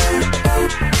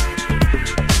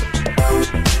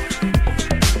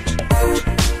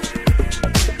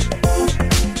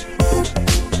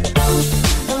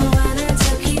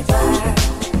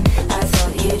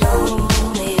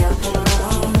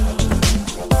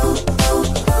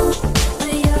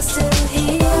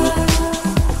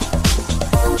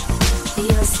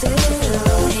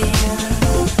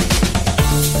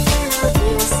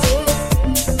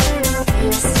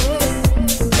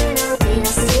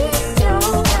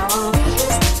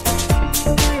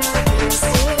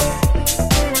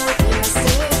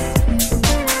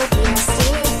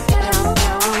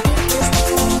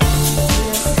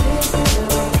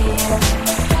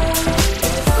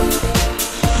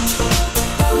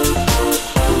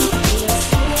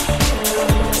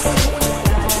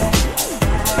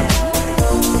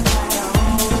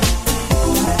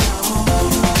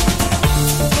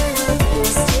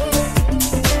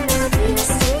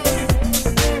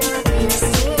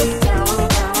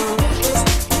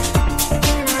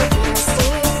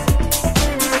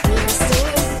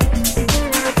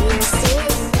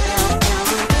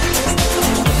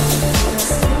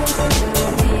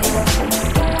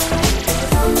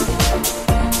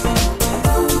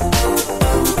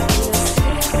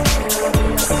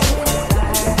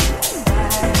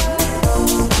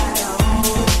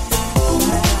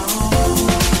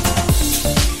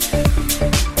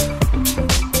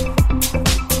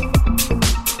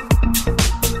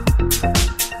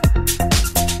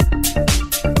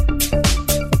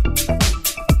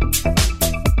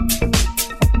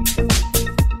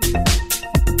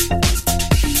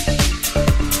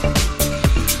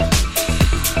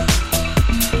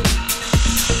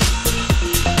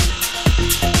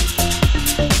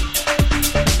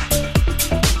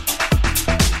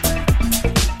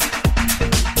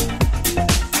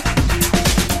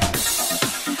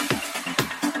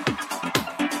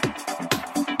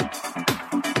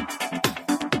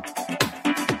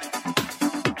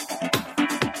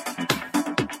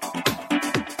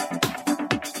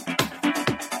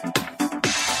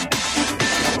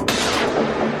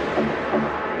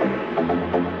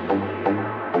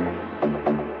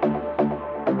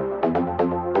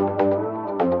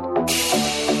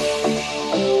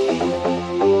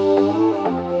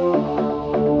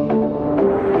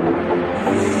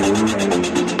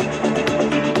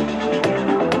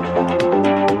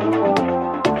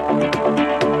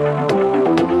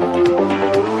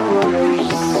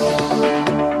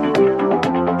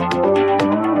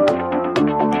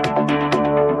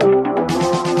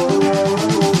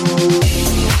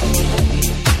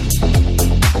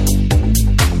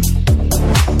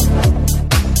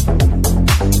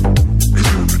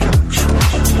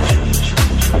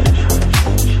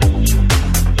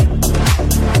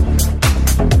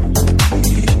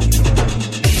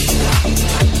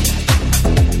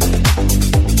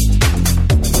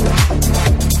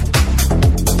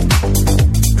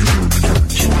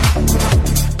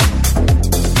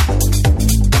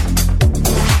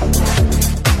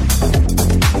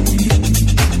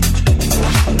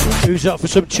 Up for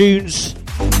some tunes.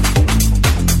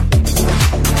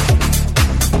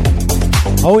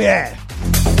 Oh yeah.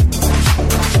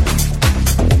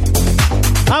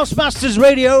 House Masters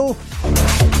Radio.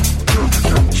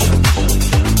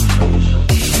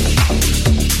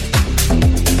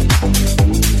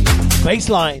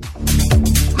 Baseline.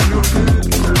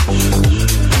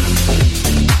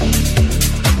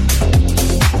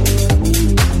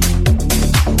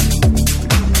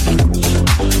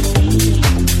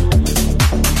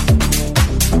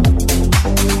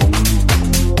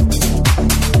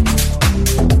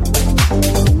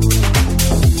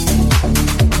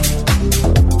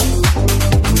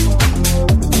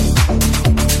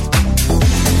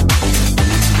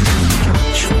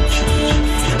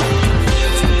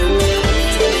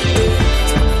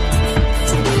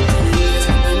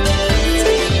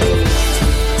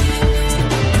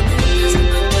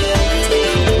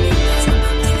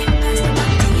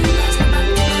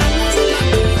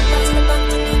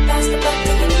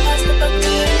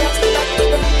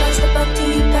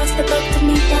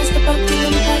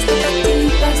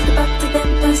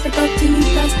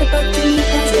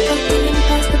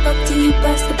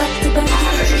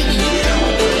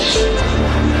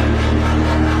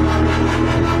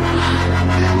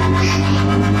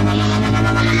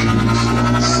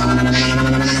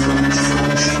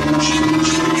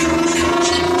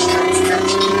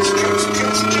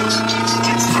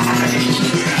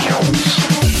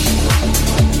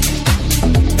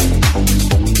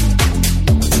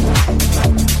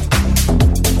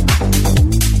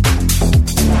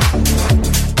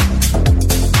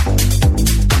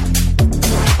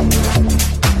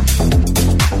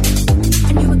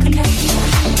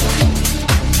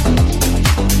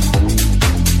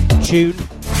 tune.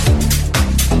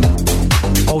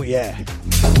 Oh yeah.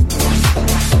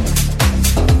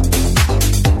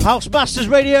 House Masters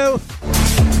Radio.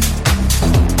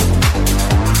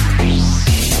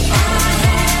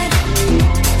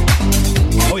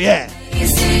 Oh yeah.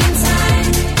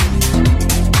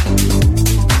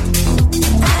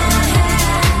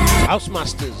 House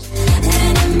Masters.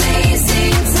 An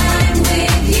amazing time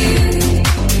with you.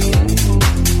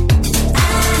 I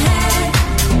had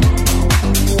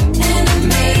an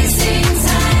amazing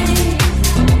time.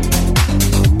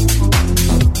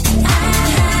 I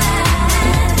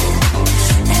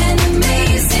had an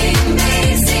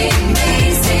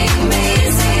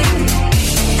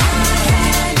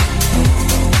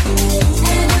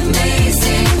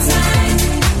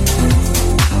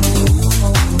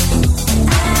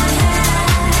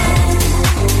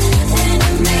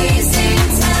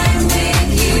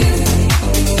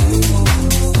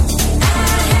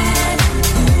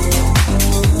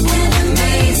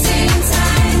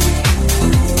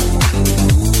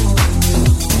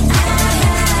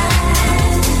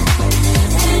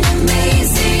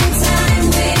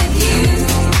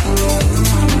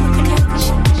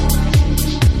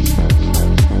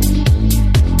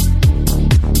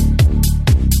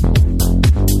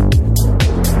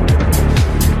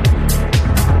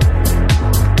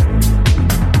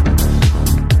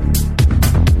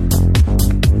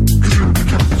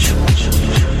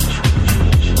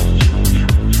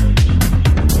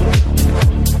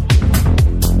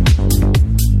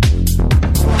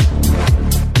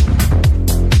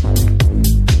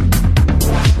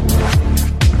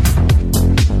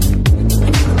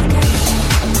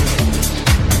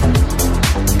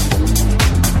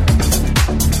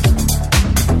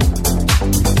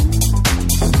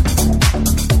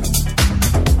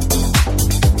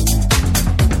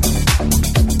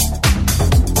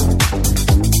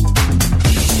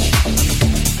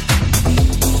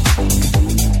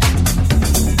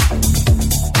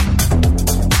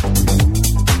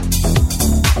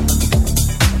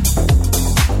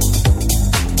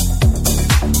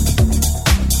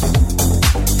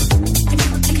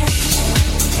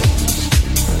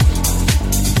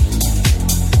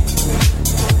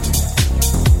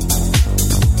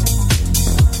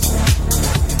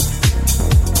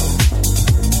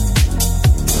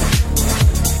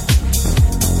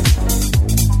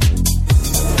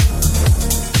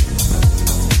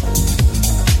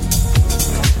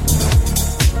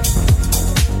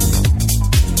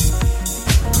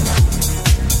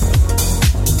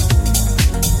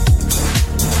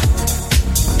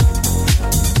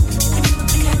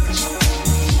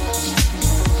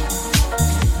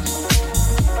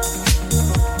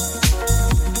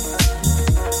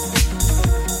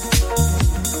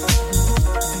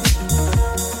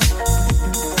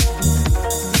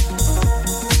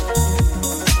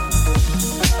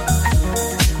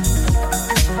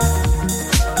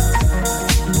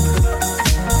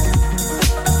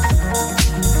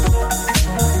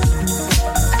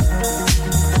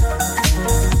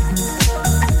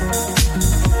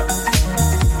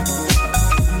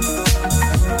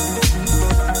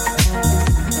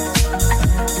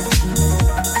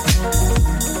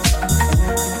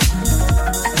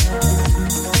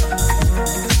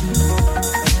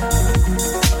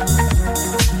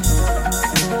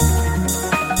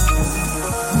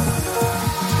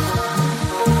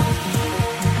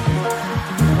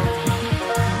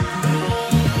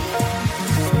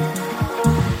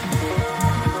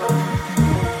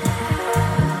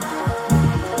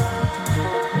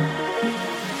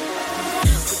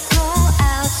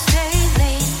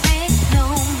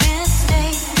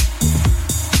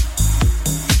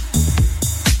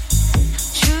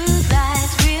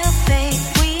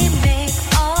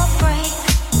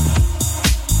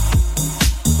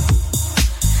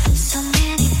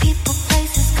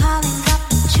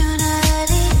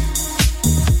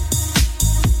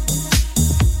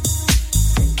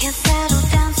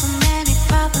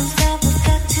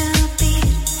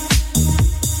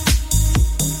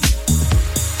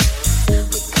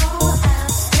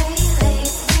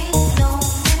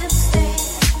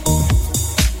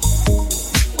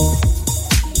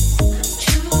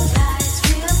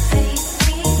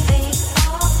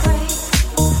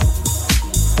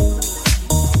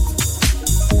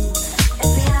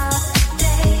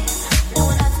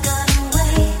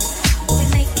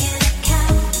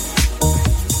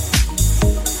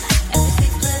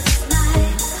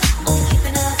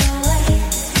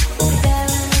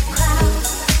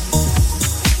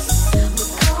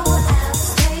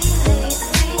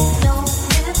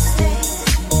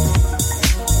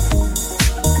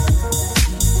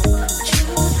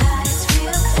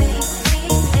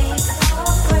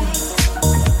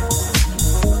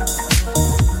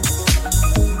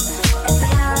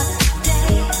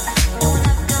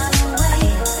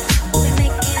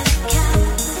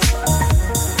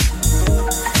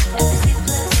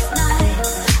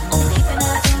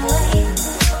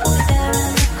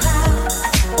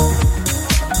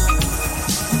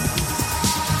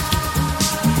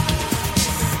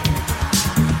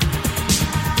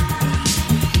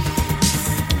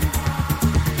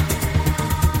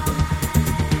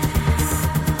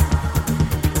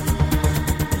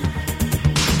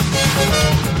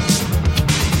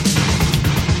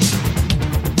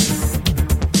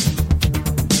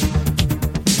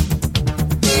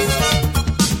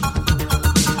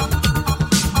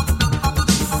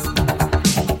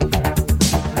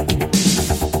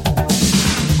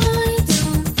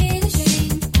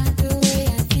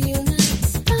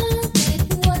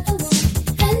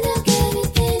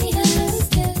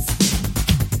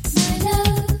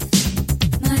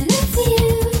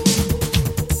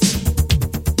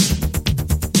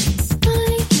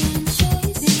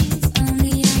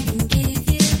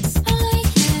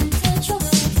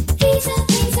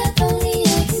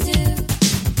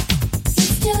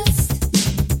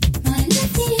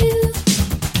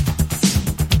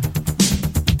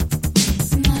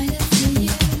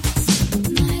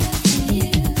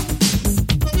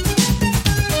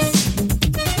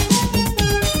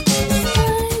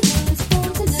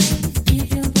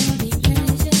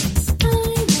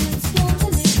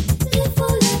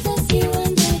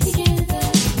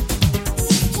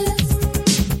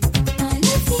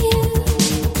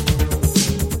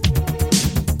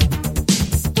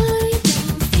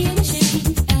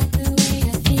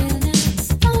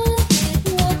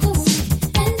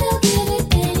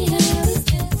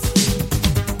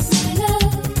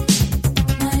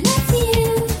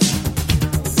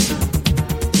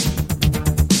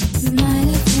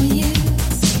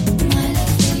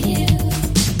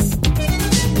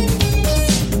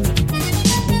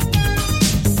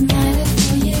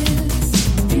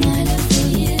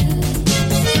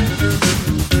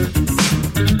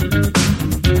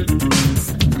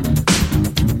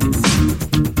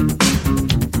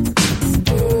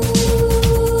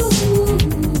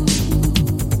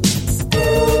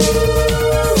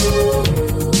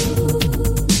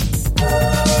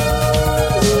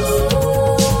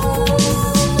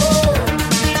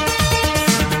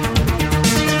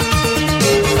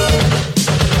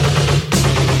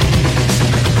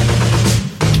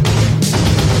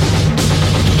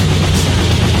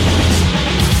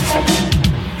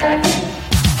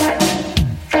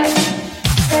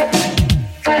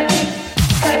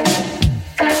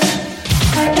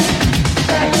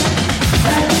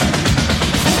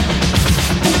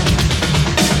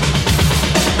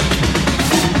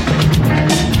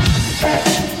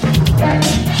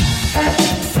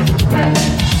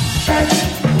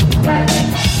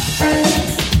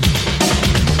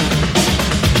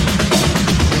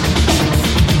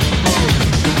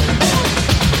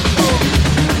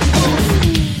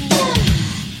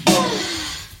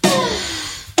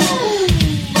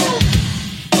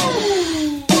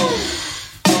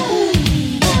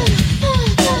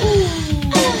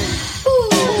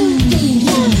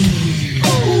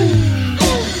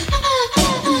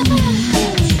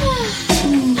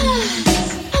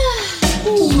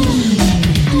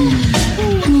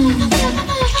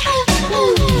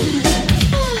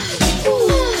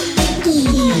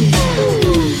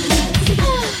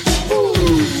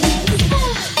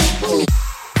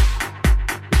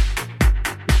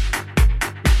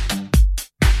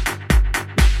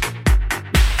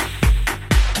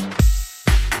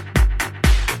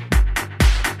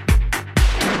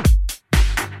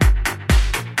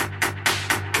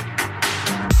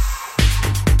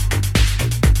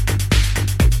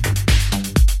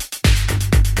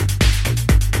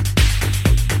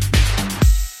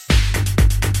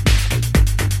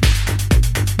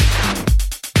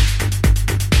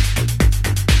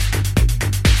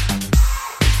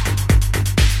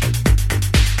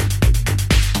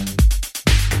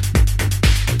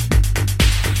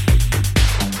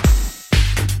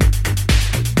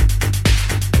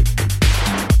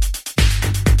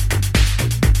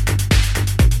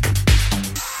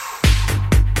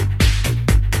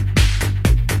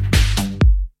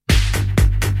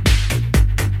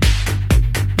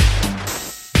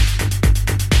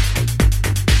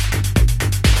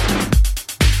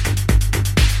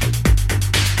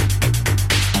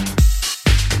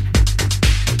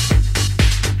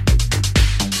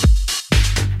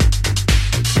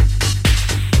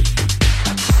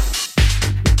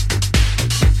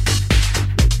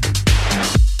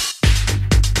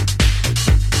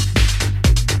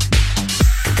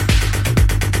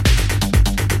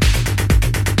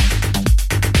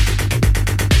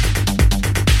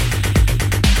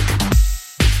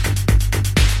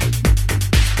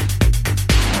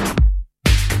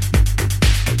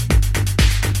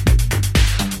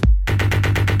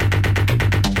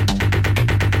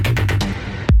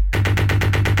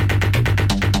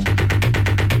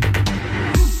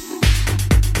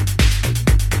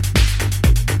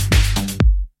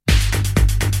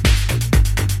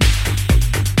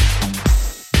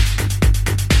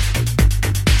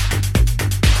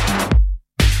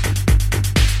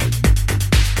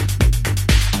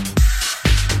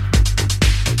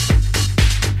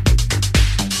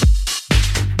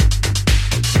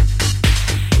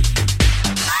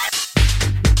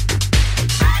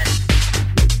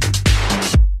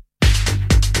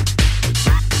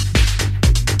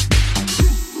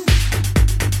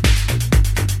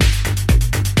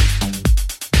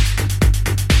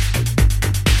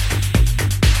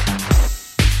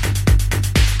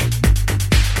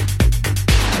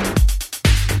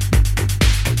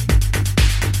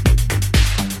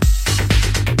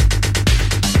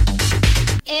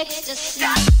Ecstasy.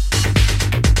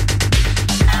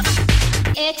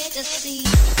 Ecstasy.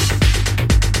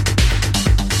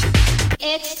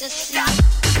 Ecstasy.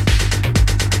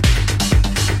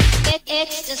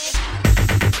 Ecstasy.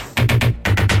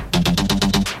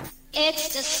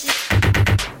 Ecstasy. Ecstasy.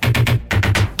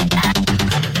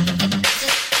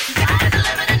 Die the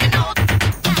living and you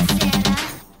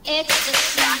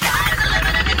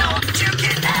know that you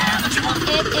can have what you want.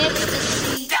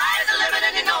 Ecstasy. Die the living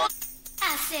and you know.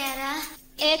 I said,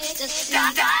 ecstasy.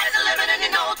 Die the living and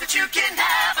you know that you can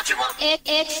have what you want.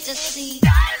 Ecstasy.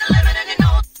 Die the living and you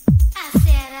know. I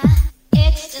said,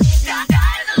 ecstasy.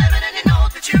 Die the living and you know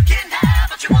that you can have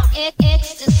what you want.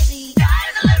 Ecstasy. Die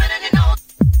the living and you know.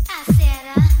 I said,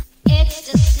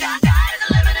 ecstasy. Die the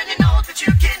living and you know that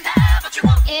you can have what you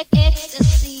want.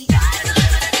 Ecstasy. Die the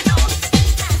living and you know.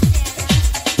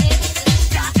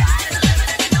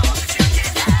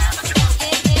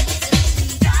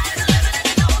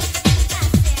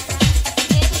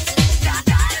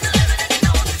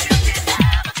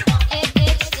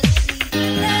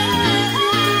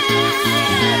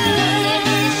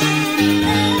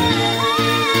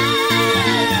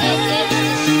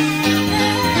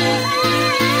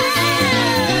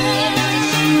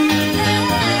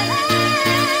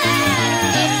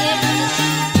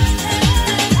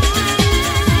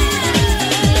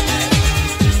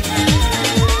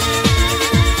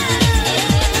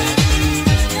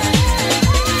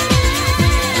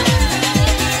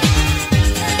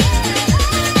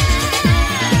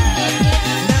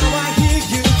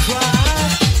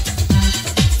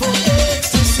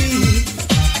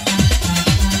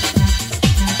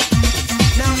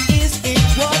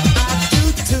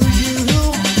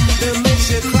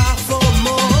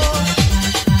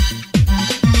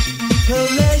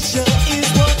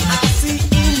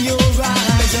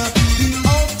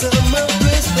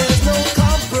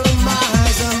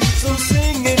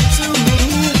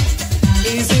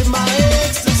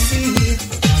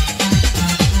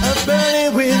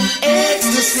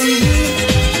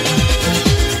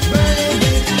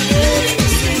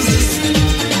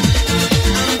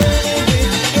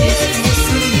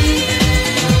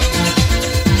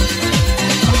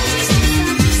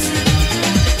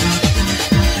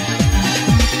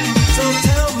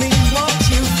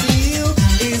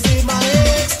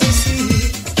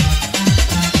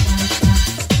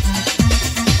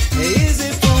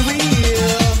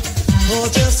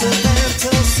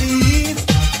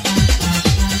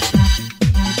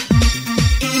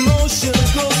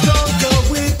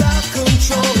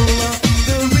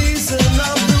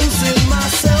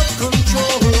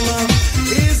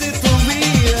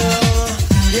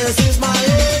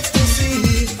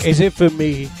 Is it for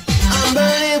me? I'm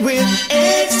burning with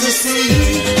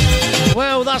ecstasy.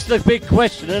 Well, that's the big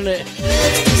question, isn't it?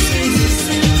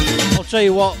 I'll tell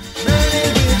you what.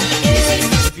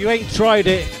 If you ain't tried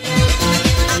it,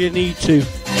 you need to.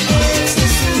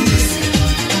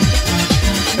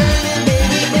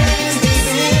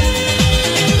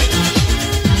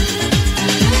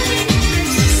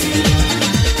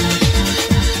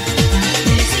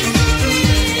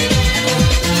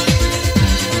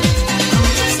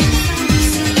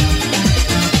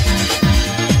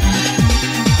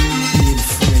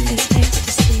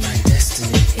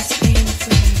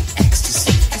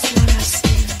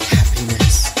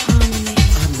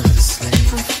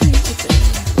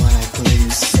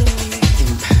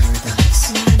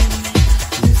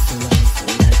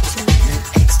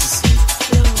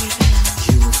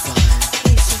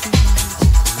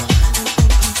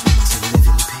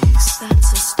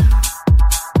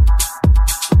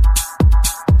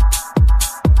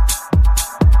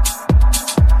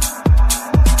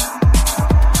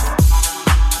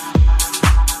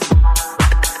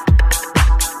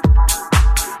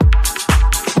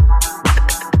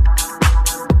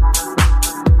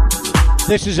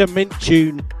 This is a mint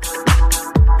tune.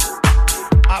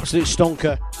 Absolute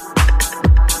stonker.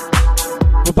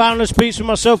 For Boundless Peace from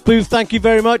myself, Booth, thank you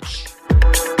very much.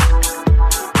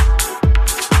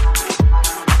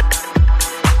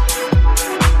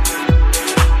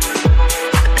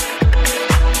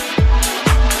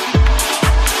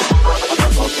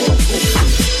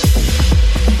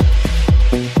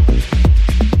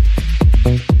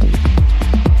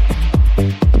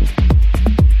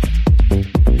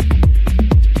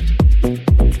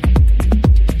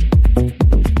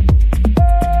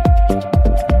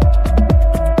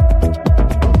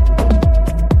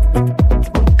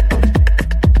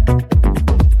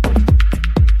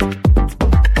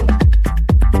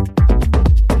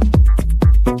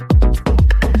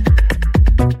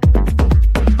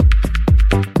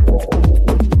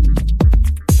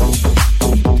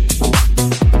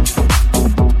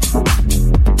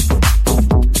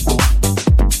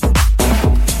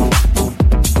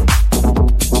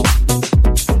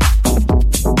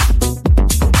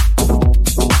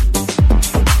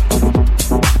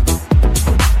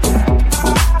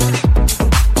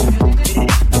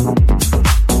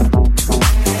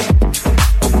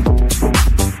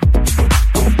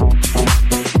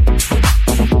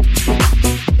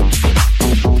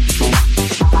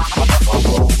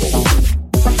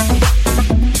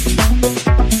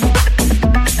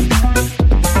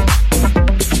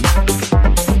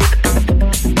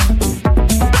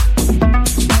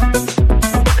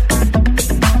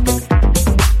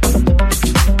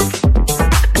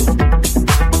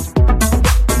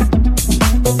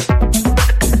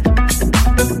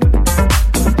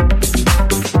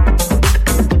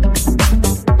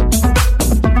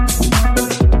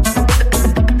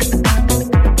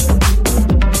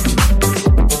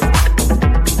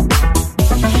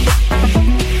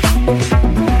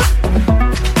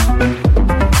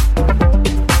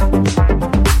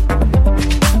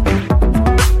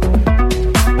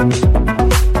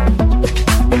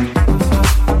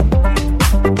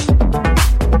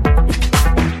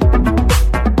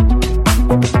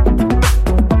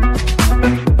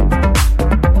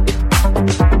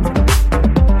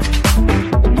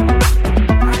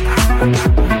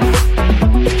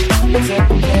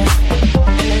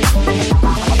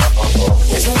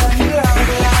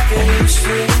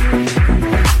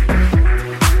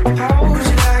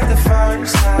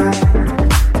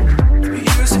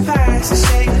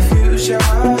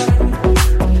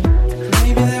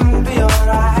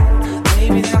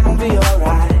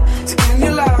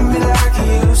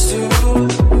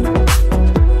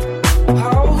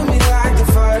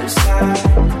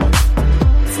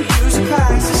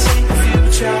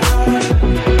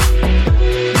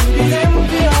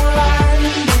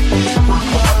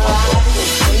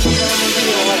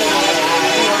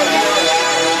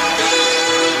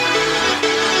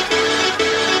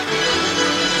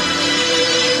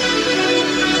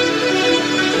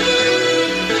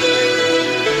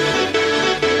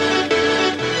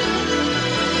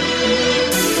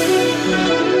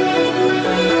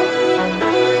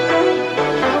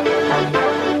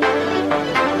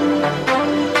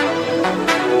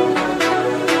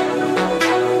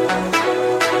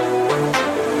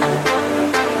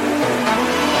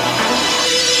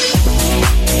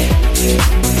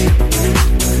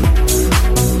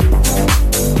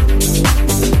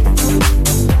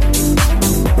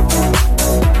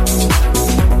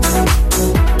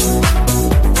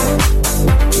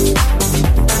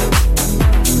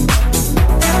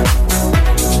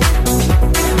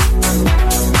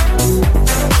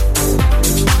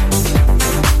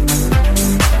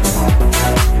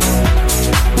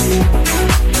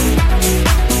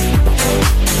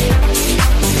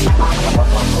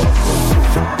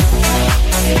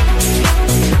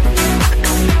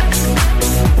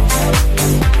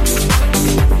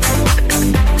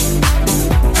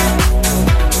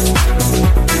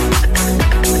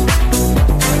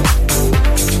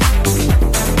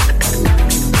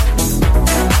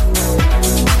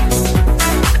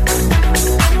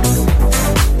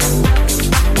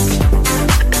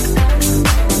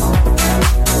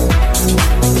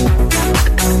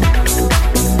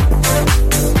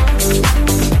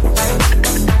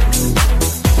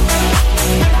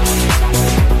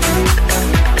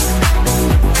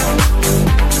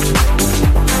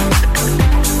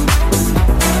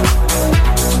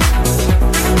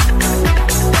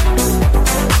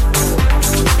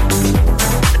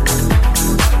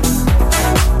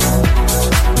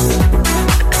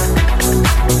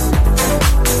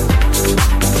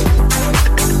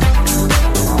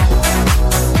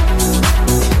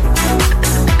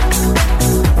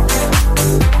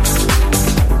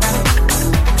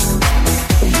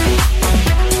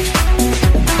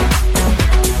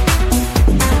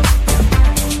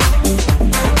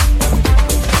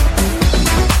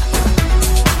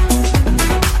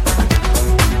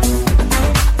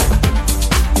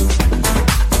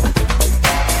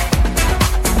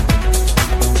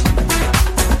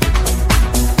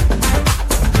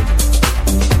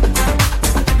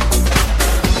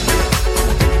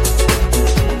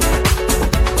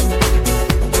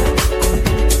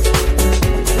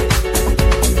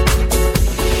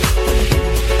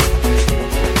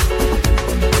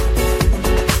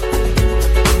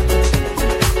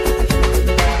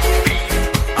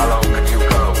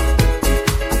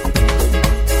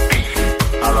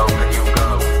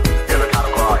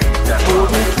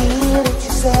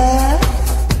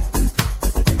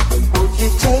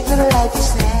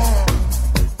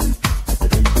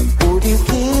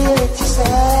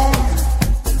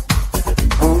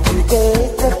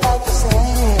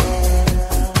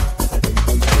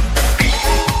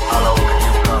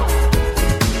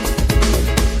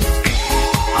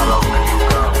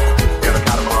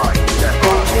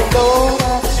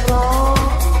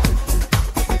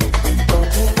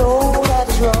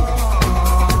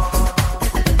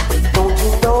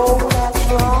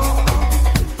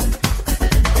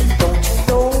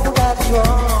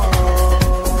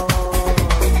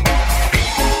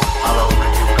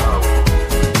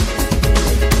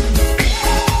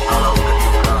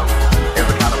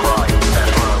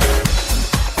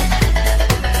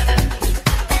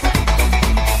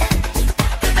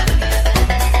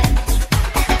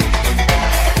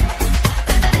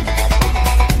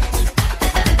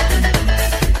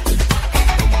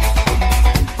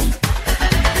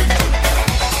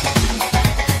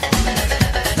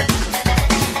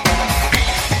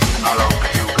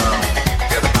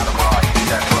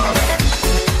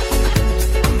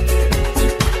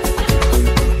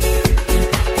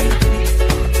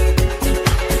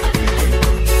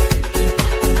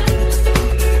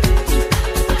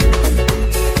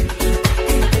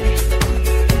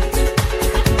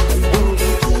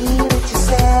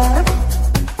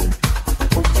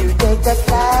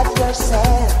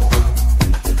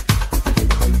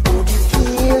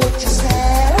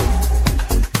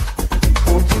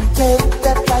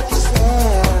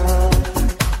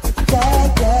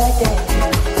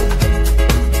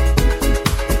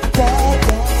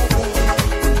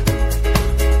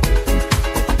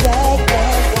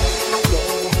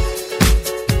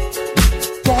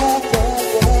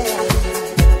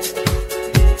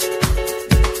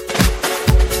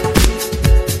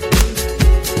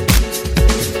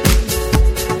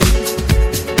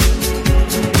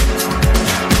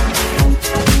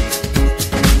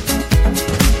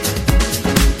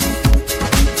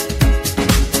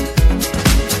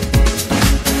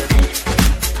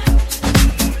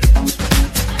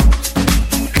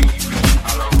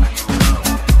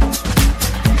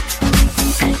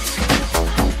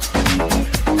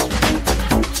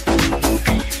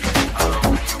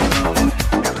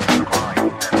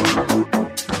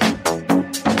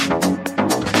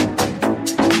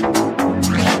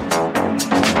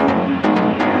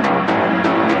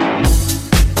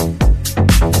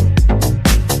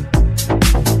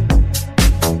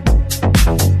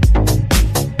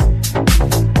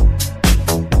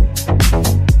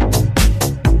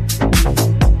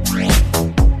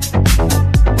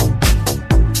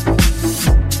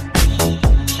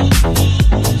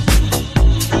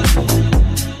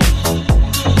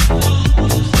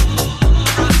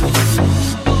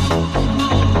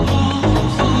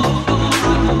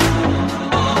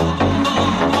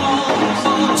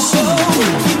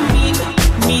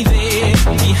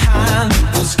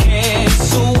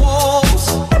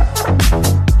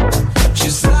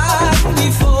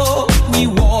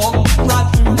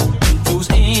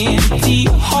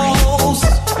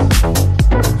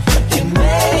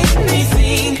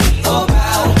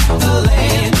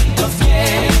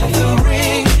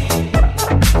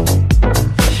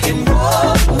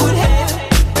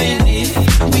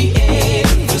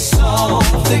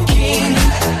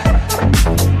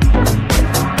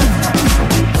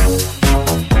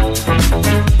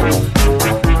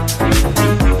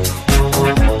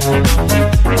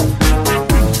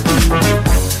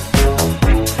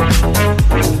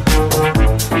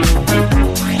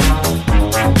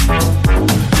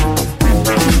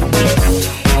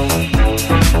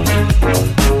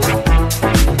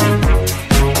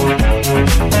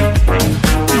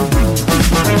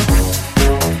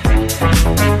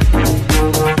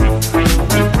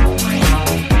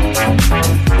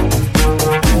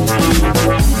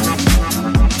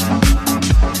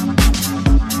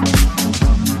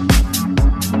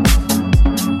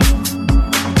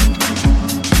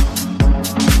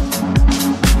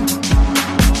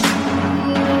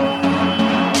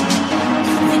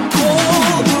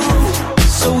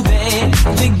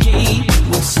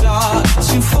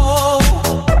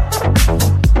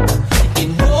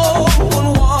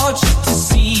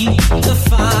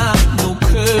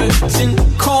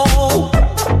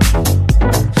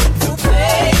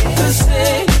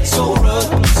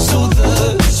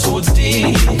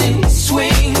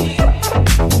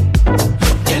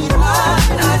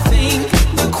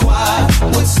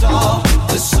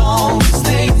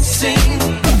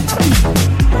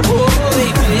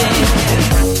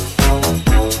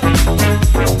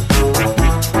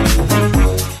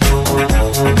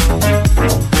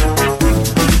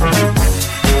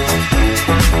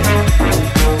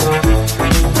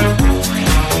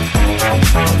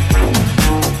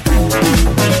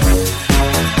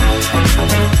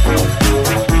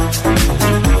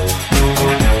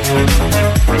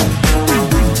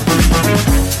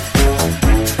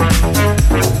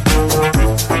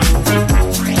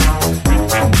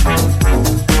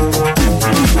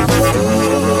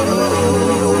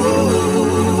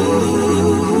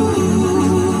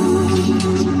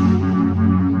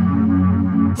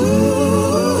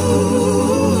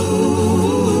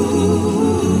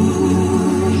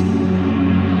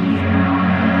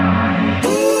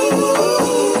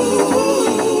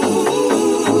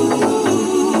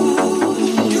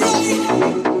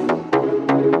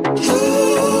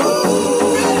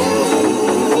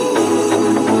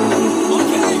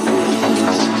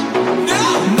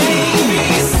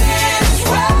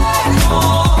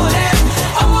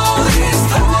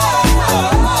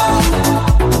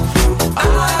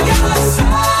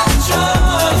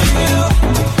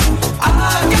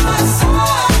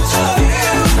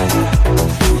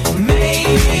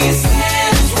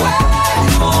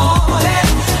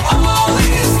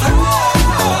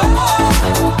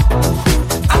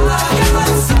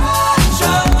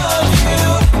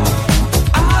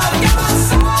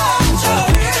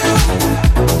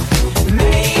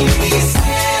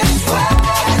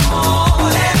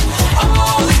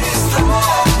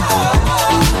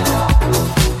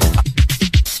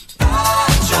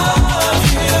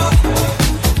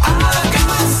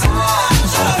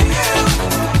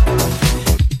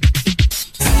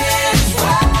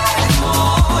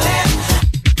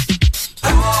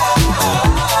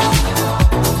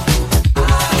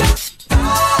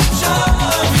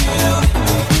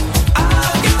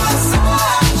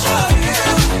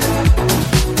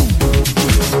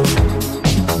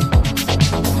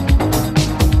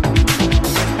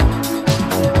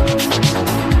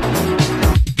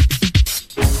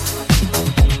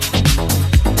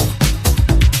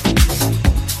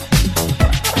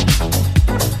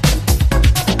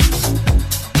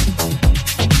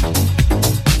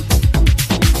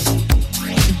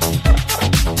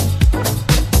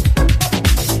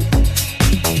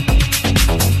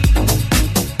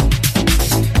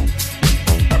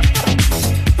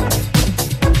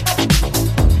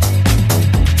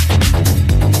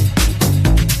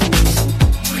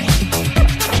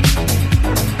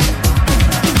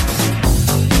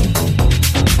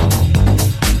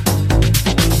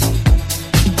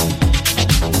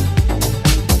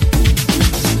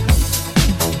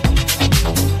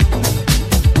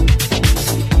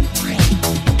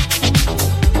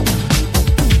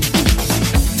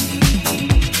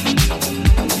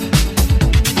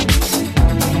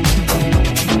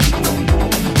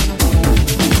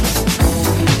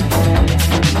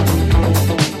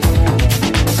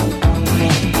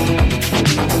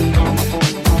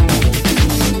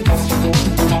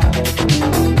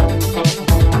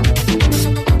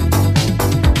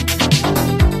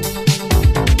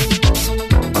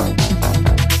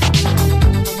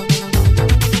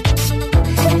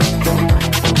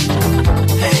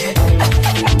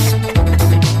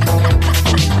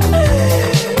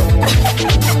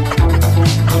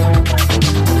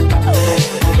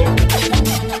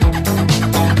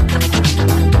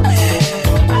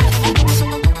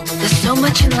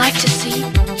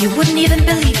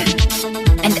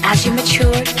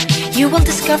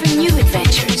 discover new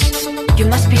adventures. You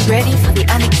must be ready for the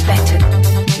unexpected.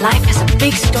 Life has a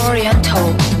big story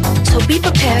untold, so be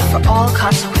prepared for all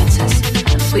consequences.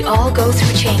 We all go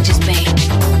through changes, babe,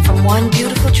 from one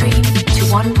beautiful dream to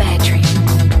one bad dream.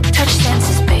 Touch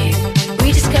senses, babe.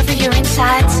 Rediscover your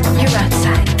insides, your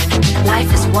outside.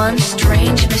 Life is one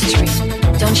strange mystery.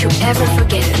 Don't you ever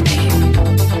forget it, babe.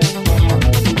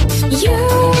 You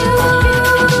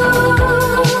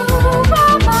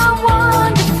are my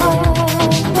wonderful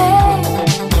babe.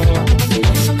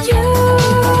 You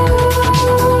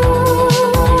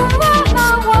are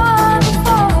my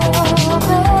wonderful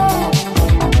babe.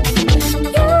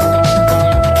 You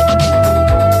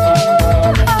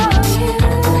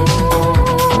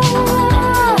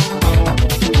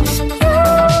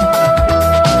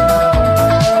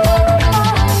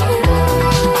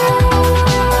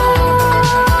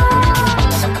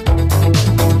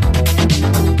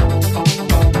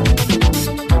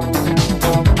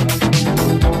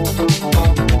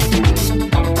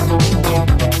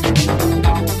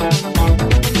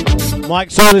Mike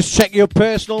Solis, check your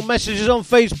personal messages on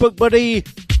Facebook, buddy.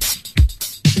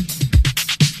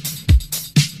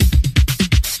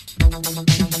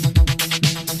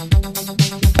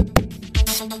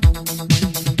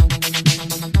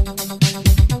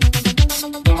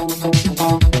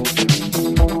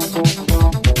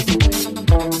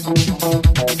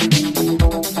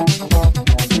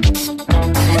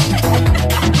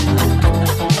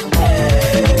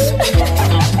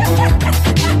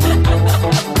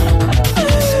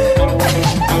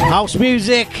 House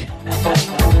music,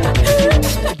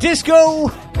 disco.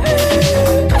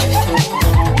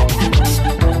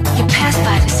 You passed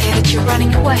by to say that you're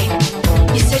running away.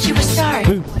 You said you were sorry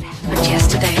for what happened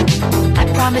yesterday. I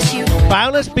promise you,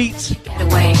 Boundless Beats. get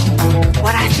away.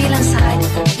 What I feel inside,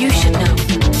 you should know.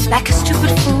 Like a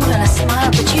stupid fool and a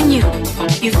smile, but you knew.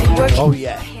 You've been working Oh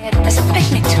yeah. ahead as a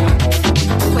picnic tour.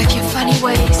 With your funny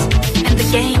ways and the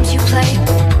games you play,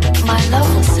 my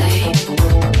love will say.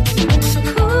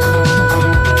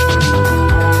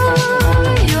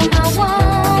 You're my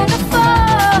wonderful.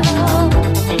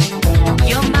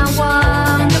 You're my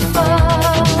wonderful.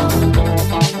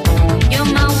 You're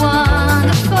my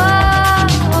wonderful.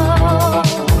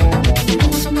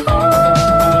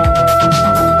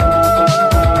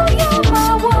 You're my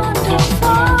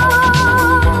wonderful.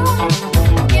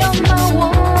 You're my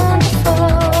wonderful.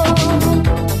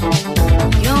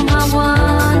 You're my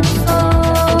wonderful.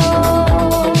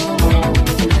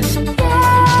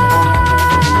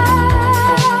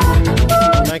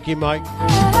 Thank you, Mike.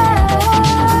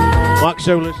 Mike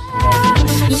Solis,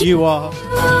 you are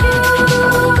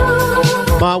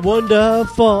my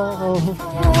wonderful.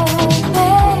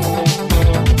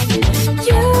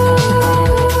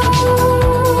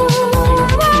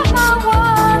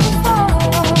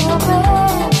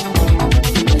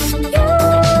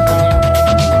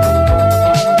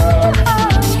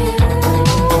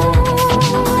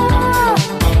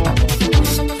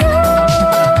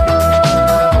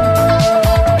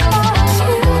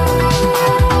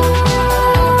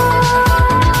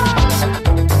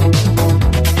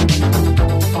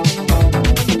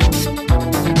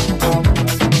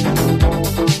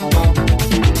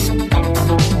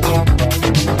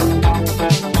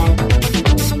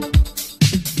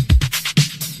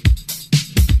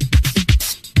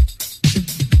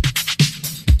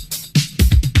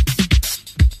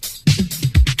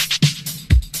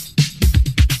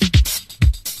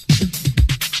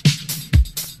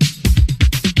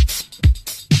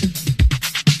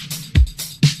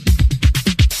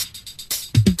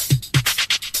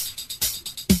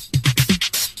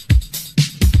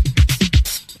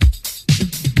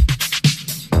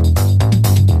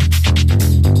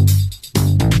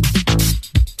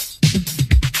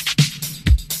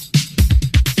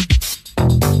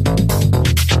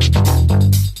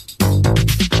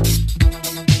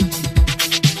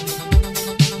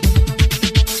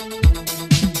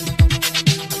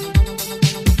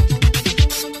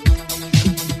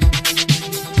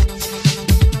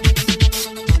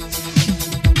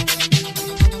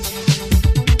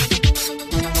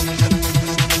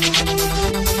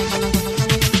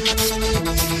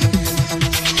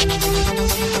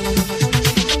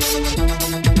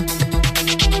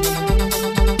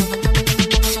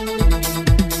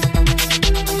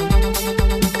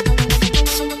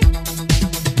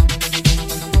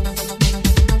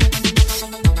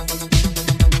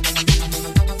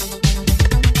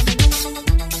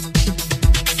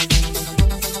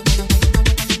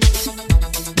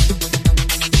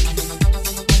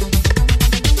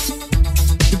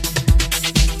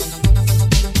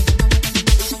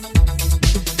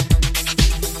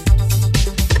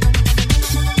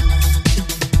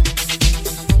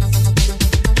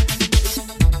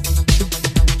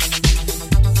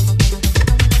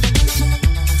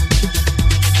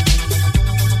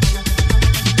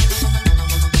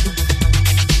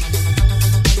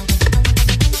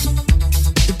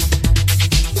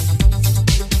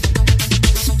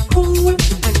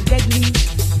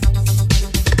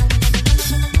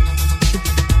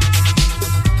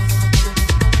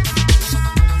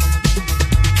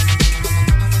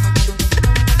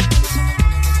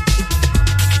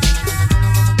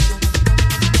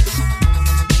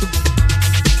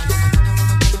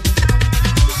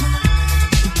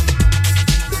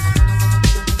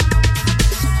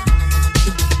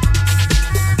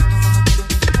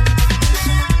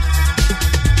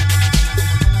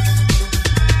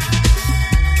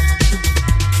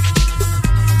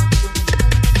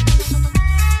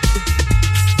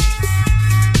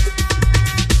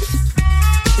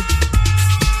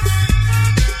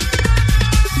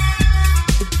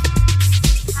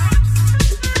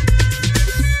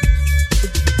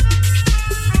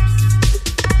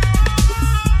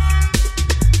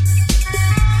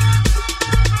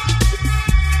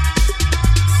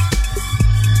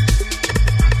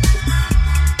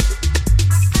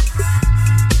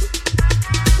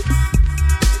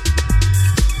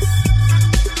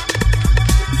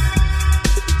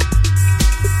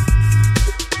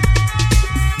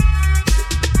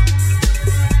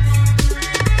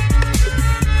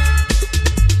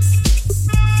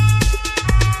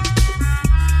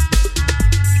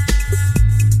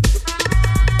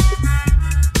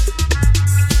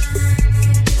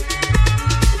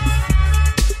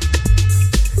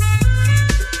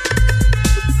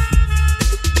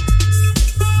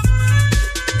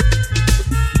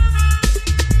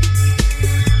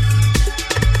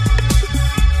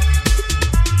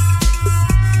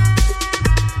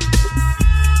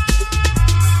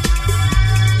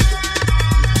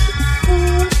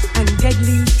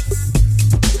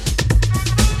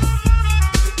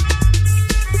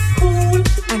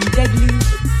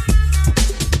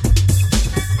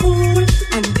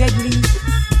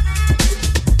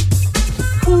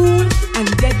 cool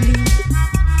and deadly.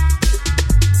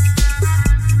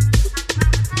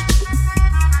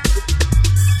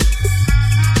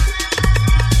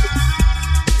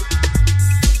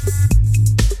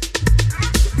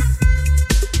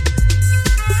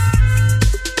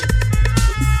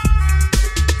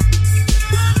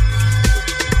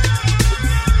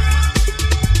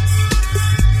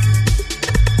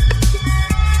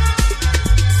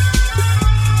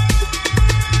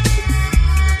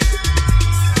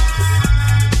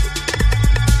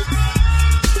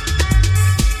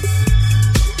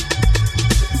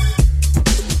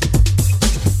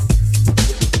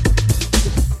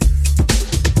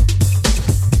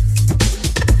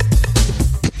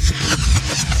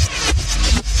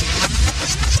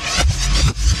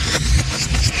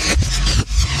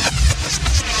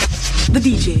 The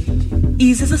DJ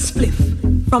eases a spliff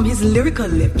from his lyrical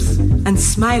lips and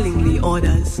smilingly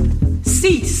orders,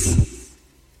 "Cease!"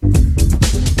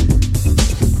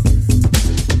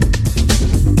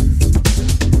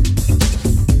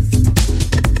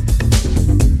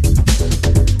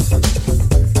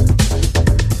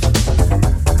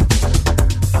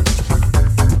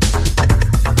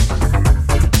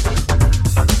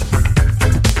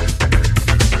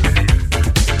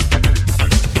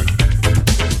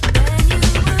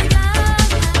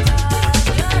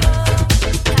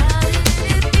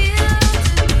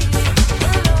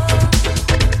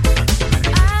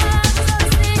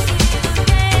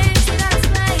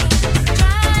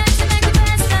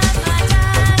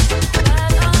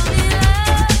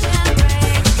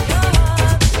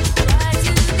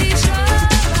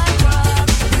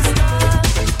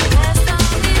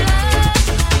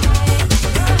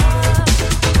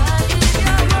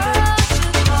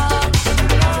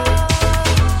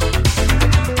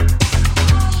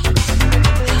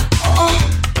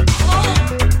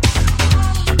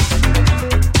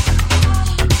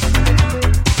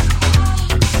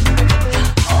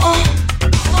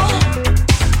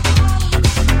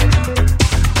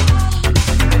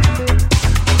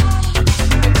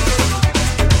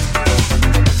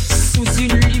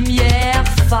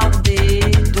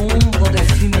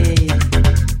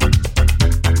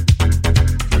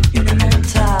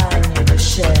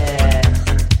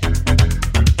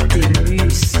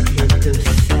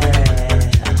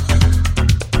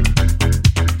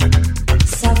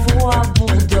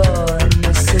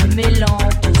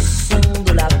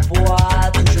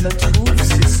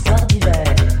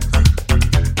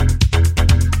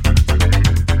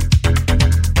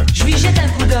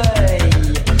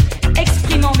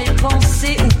 Exprimant mes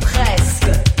pensées ou presque.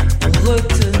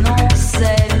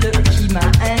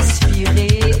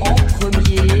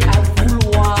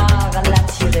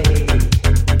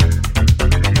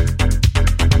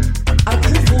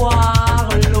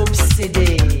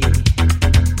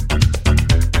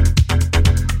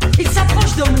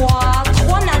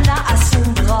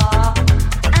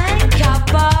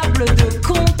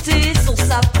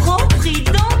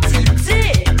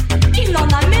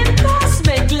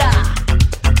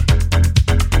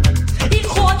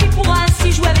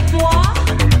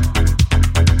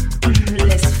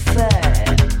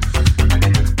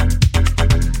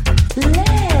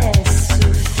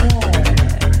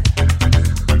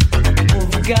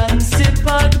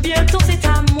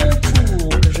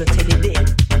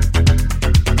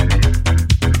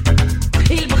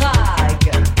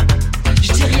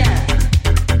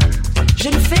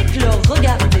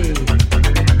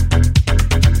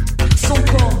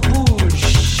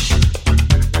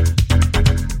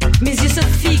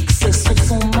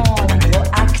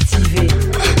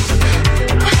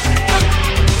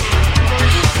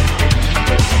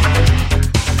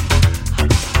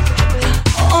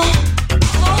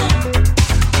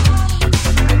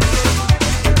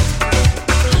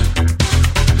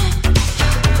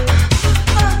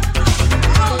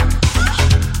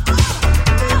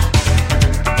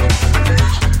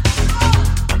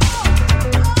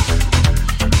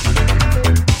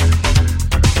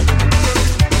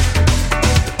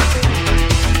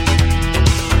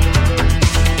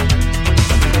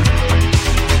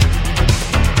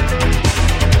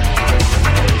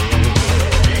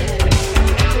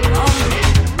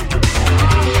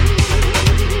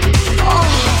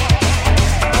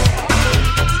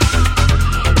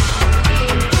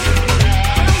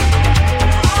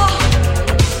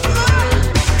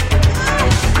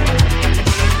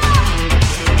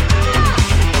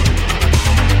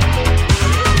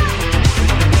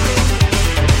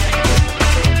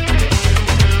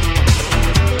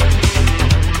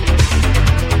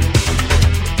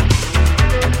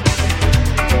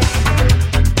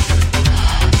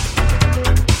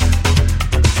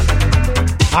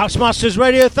 Housemasters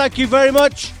Radio, thank you very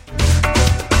much.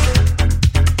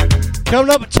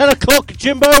 Coming up at 10 o'clock,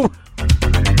 Jimbo.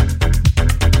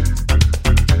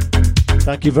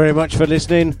 Thank you very much for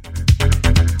listening.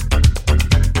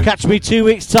 Catch me 2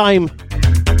 weeks' time.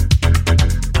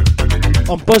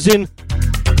 I'm buzzing.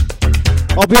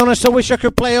 I'll be honest, I wish I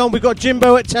could play on. We've got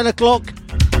Jimbo at 10 o'clock.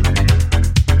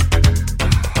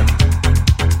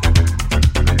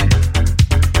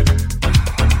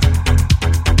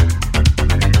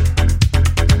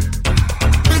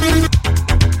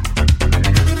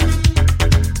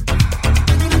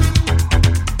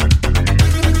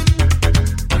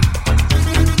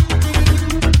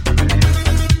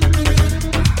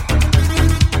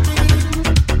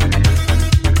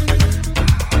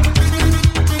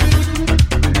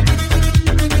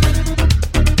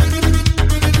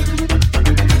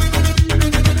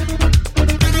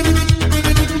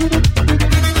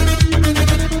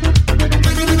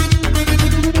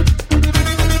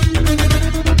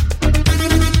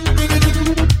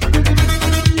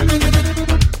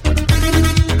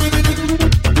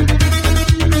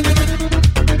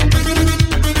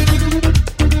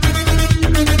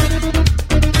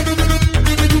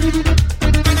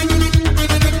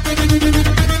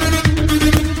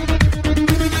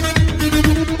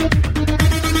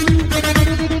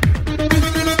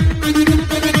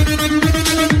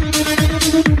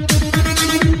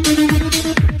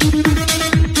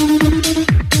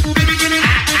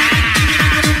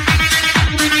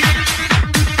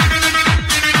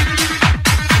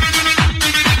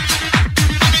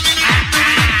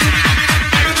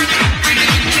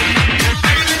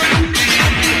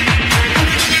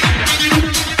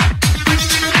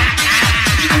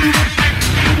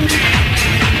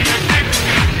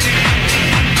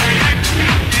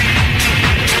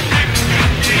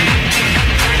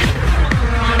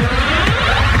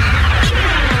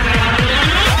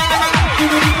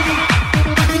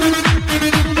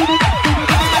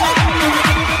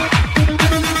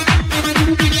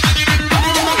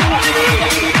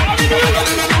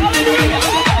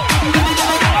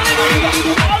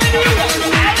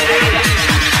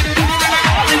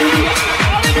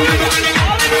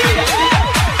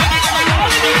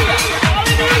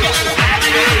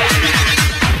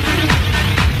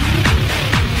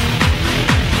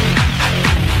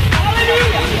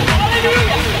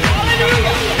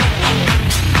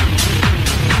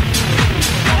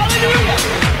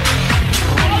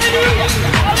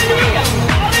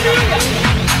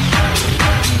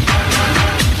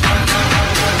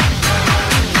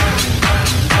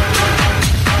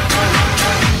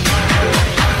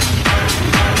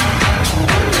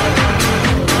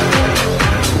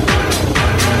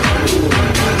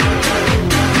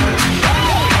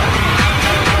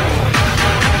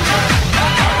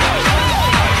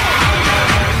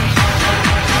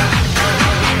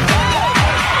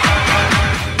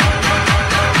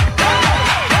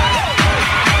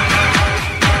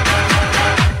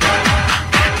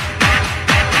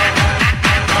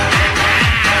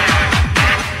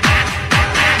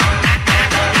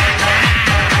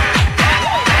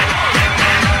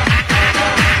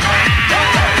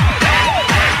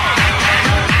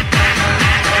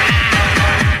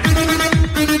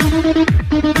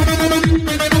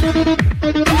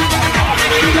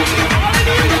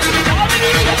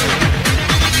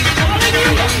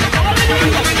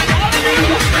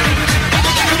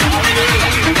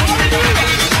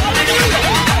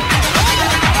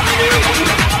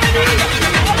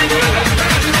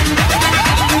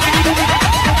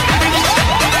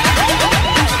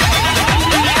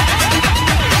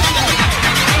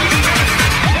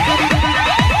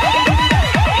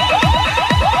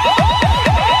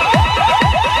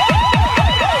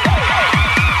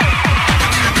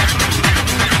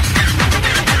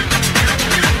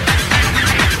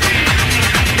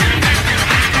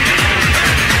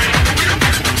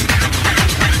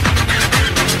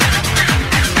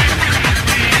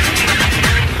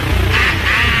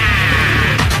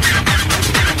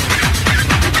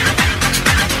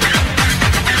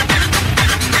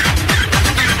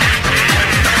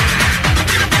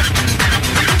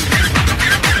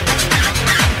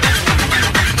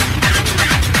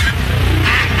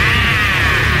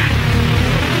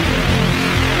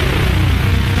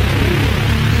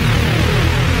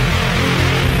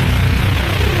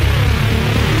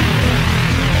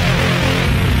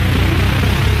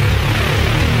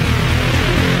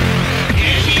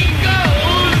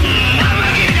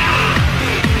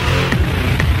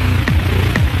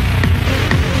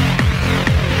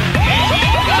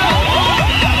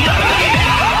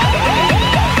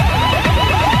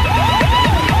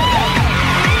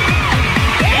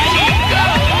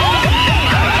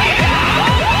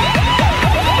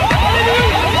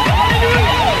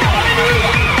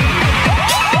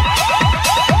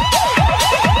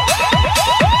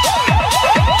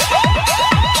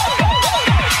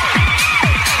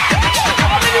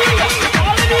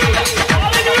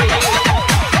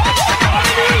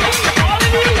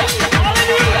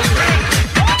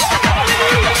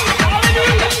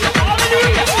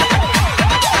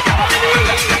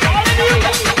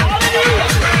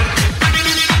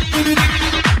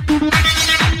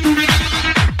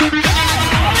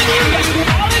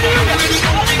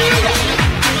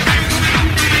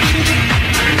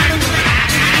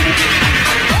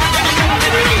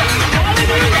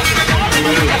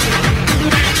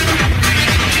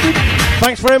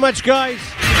 Thanks very much, guys.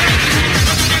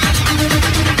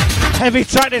 Heavy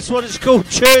track, this one is called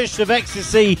Church of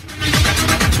Ecstasy.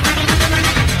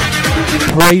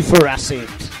 Pray for acid.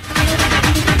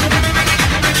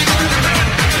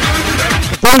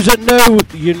 For those that know,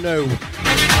 you know.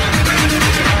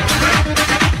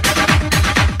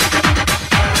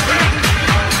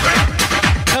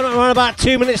 Coming around about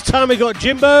 2 minutes time, we got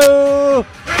Jimbo.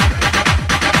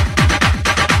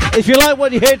 If you like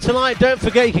what you heard tonight, don't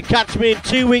forget you can catch me in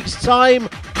 2 weeks' time.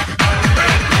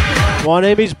 My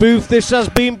name is Booth. This has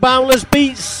been Boundless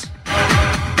Beats.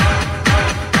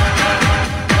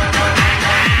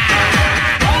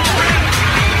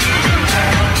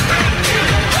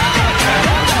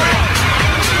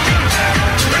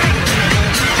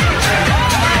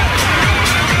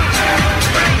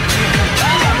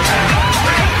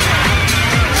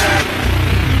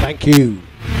 Thank you.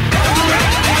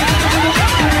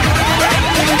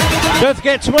 Don't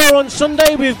forget, tomorrow on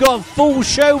Sunday we've got a full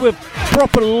show with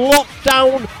proper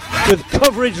lockdown with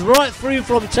coverage right through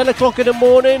from 10 o'clock in the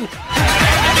morning.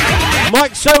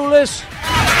 Mike Solis,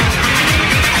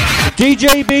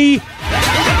 DJ B,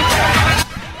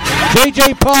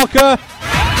 JJ Parker,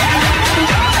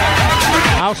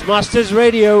 House Masters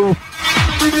Radio.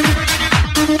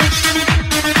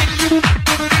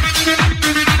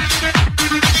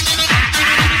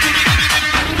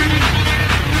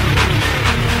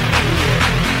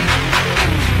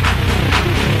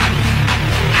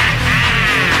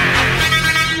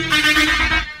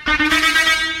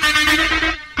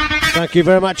 Thank you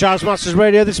very much, House Masters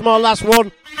Radio. This is my last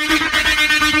one.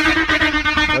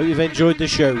 Hope you've enjoyed the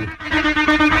show.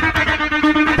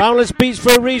 Boundless Beats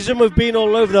for a reason. We've been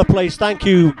all over the place. Thank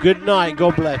you. Good night.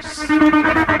 God bless.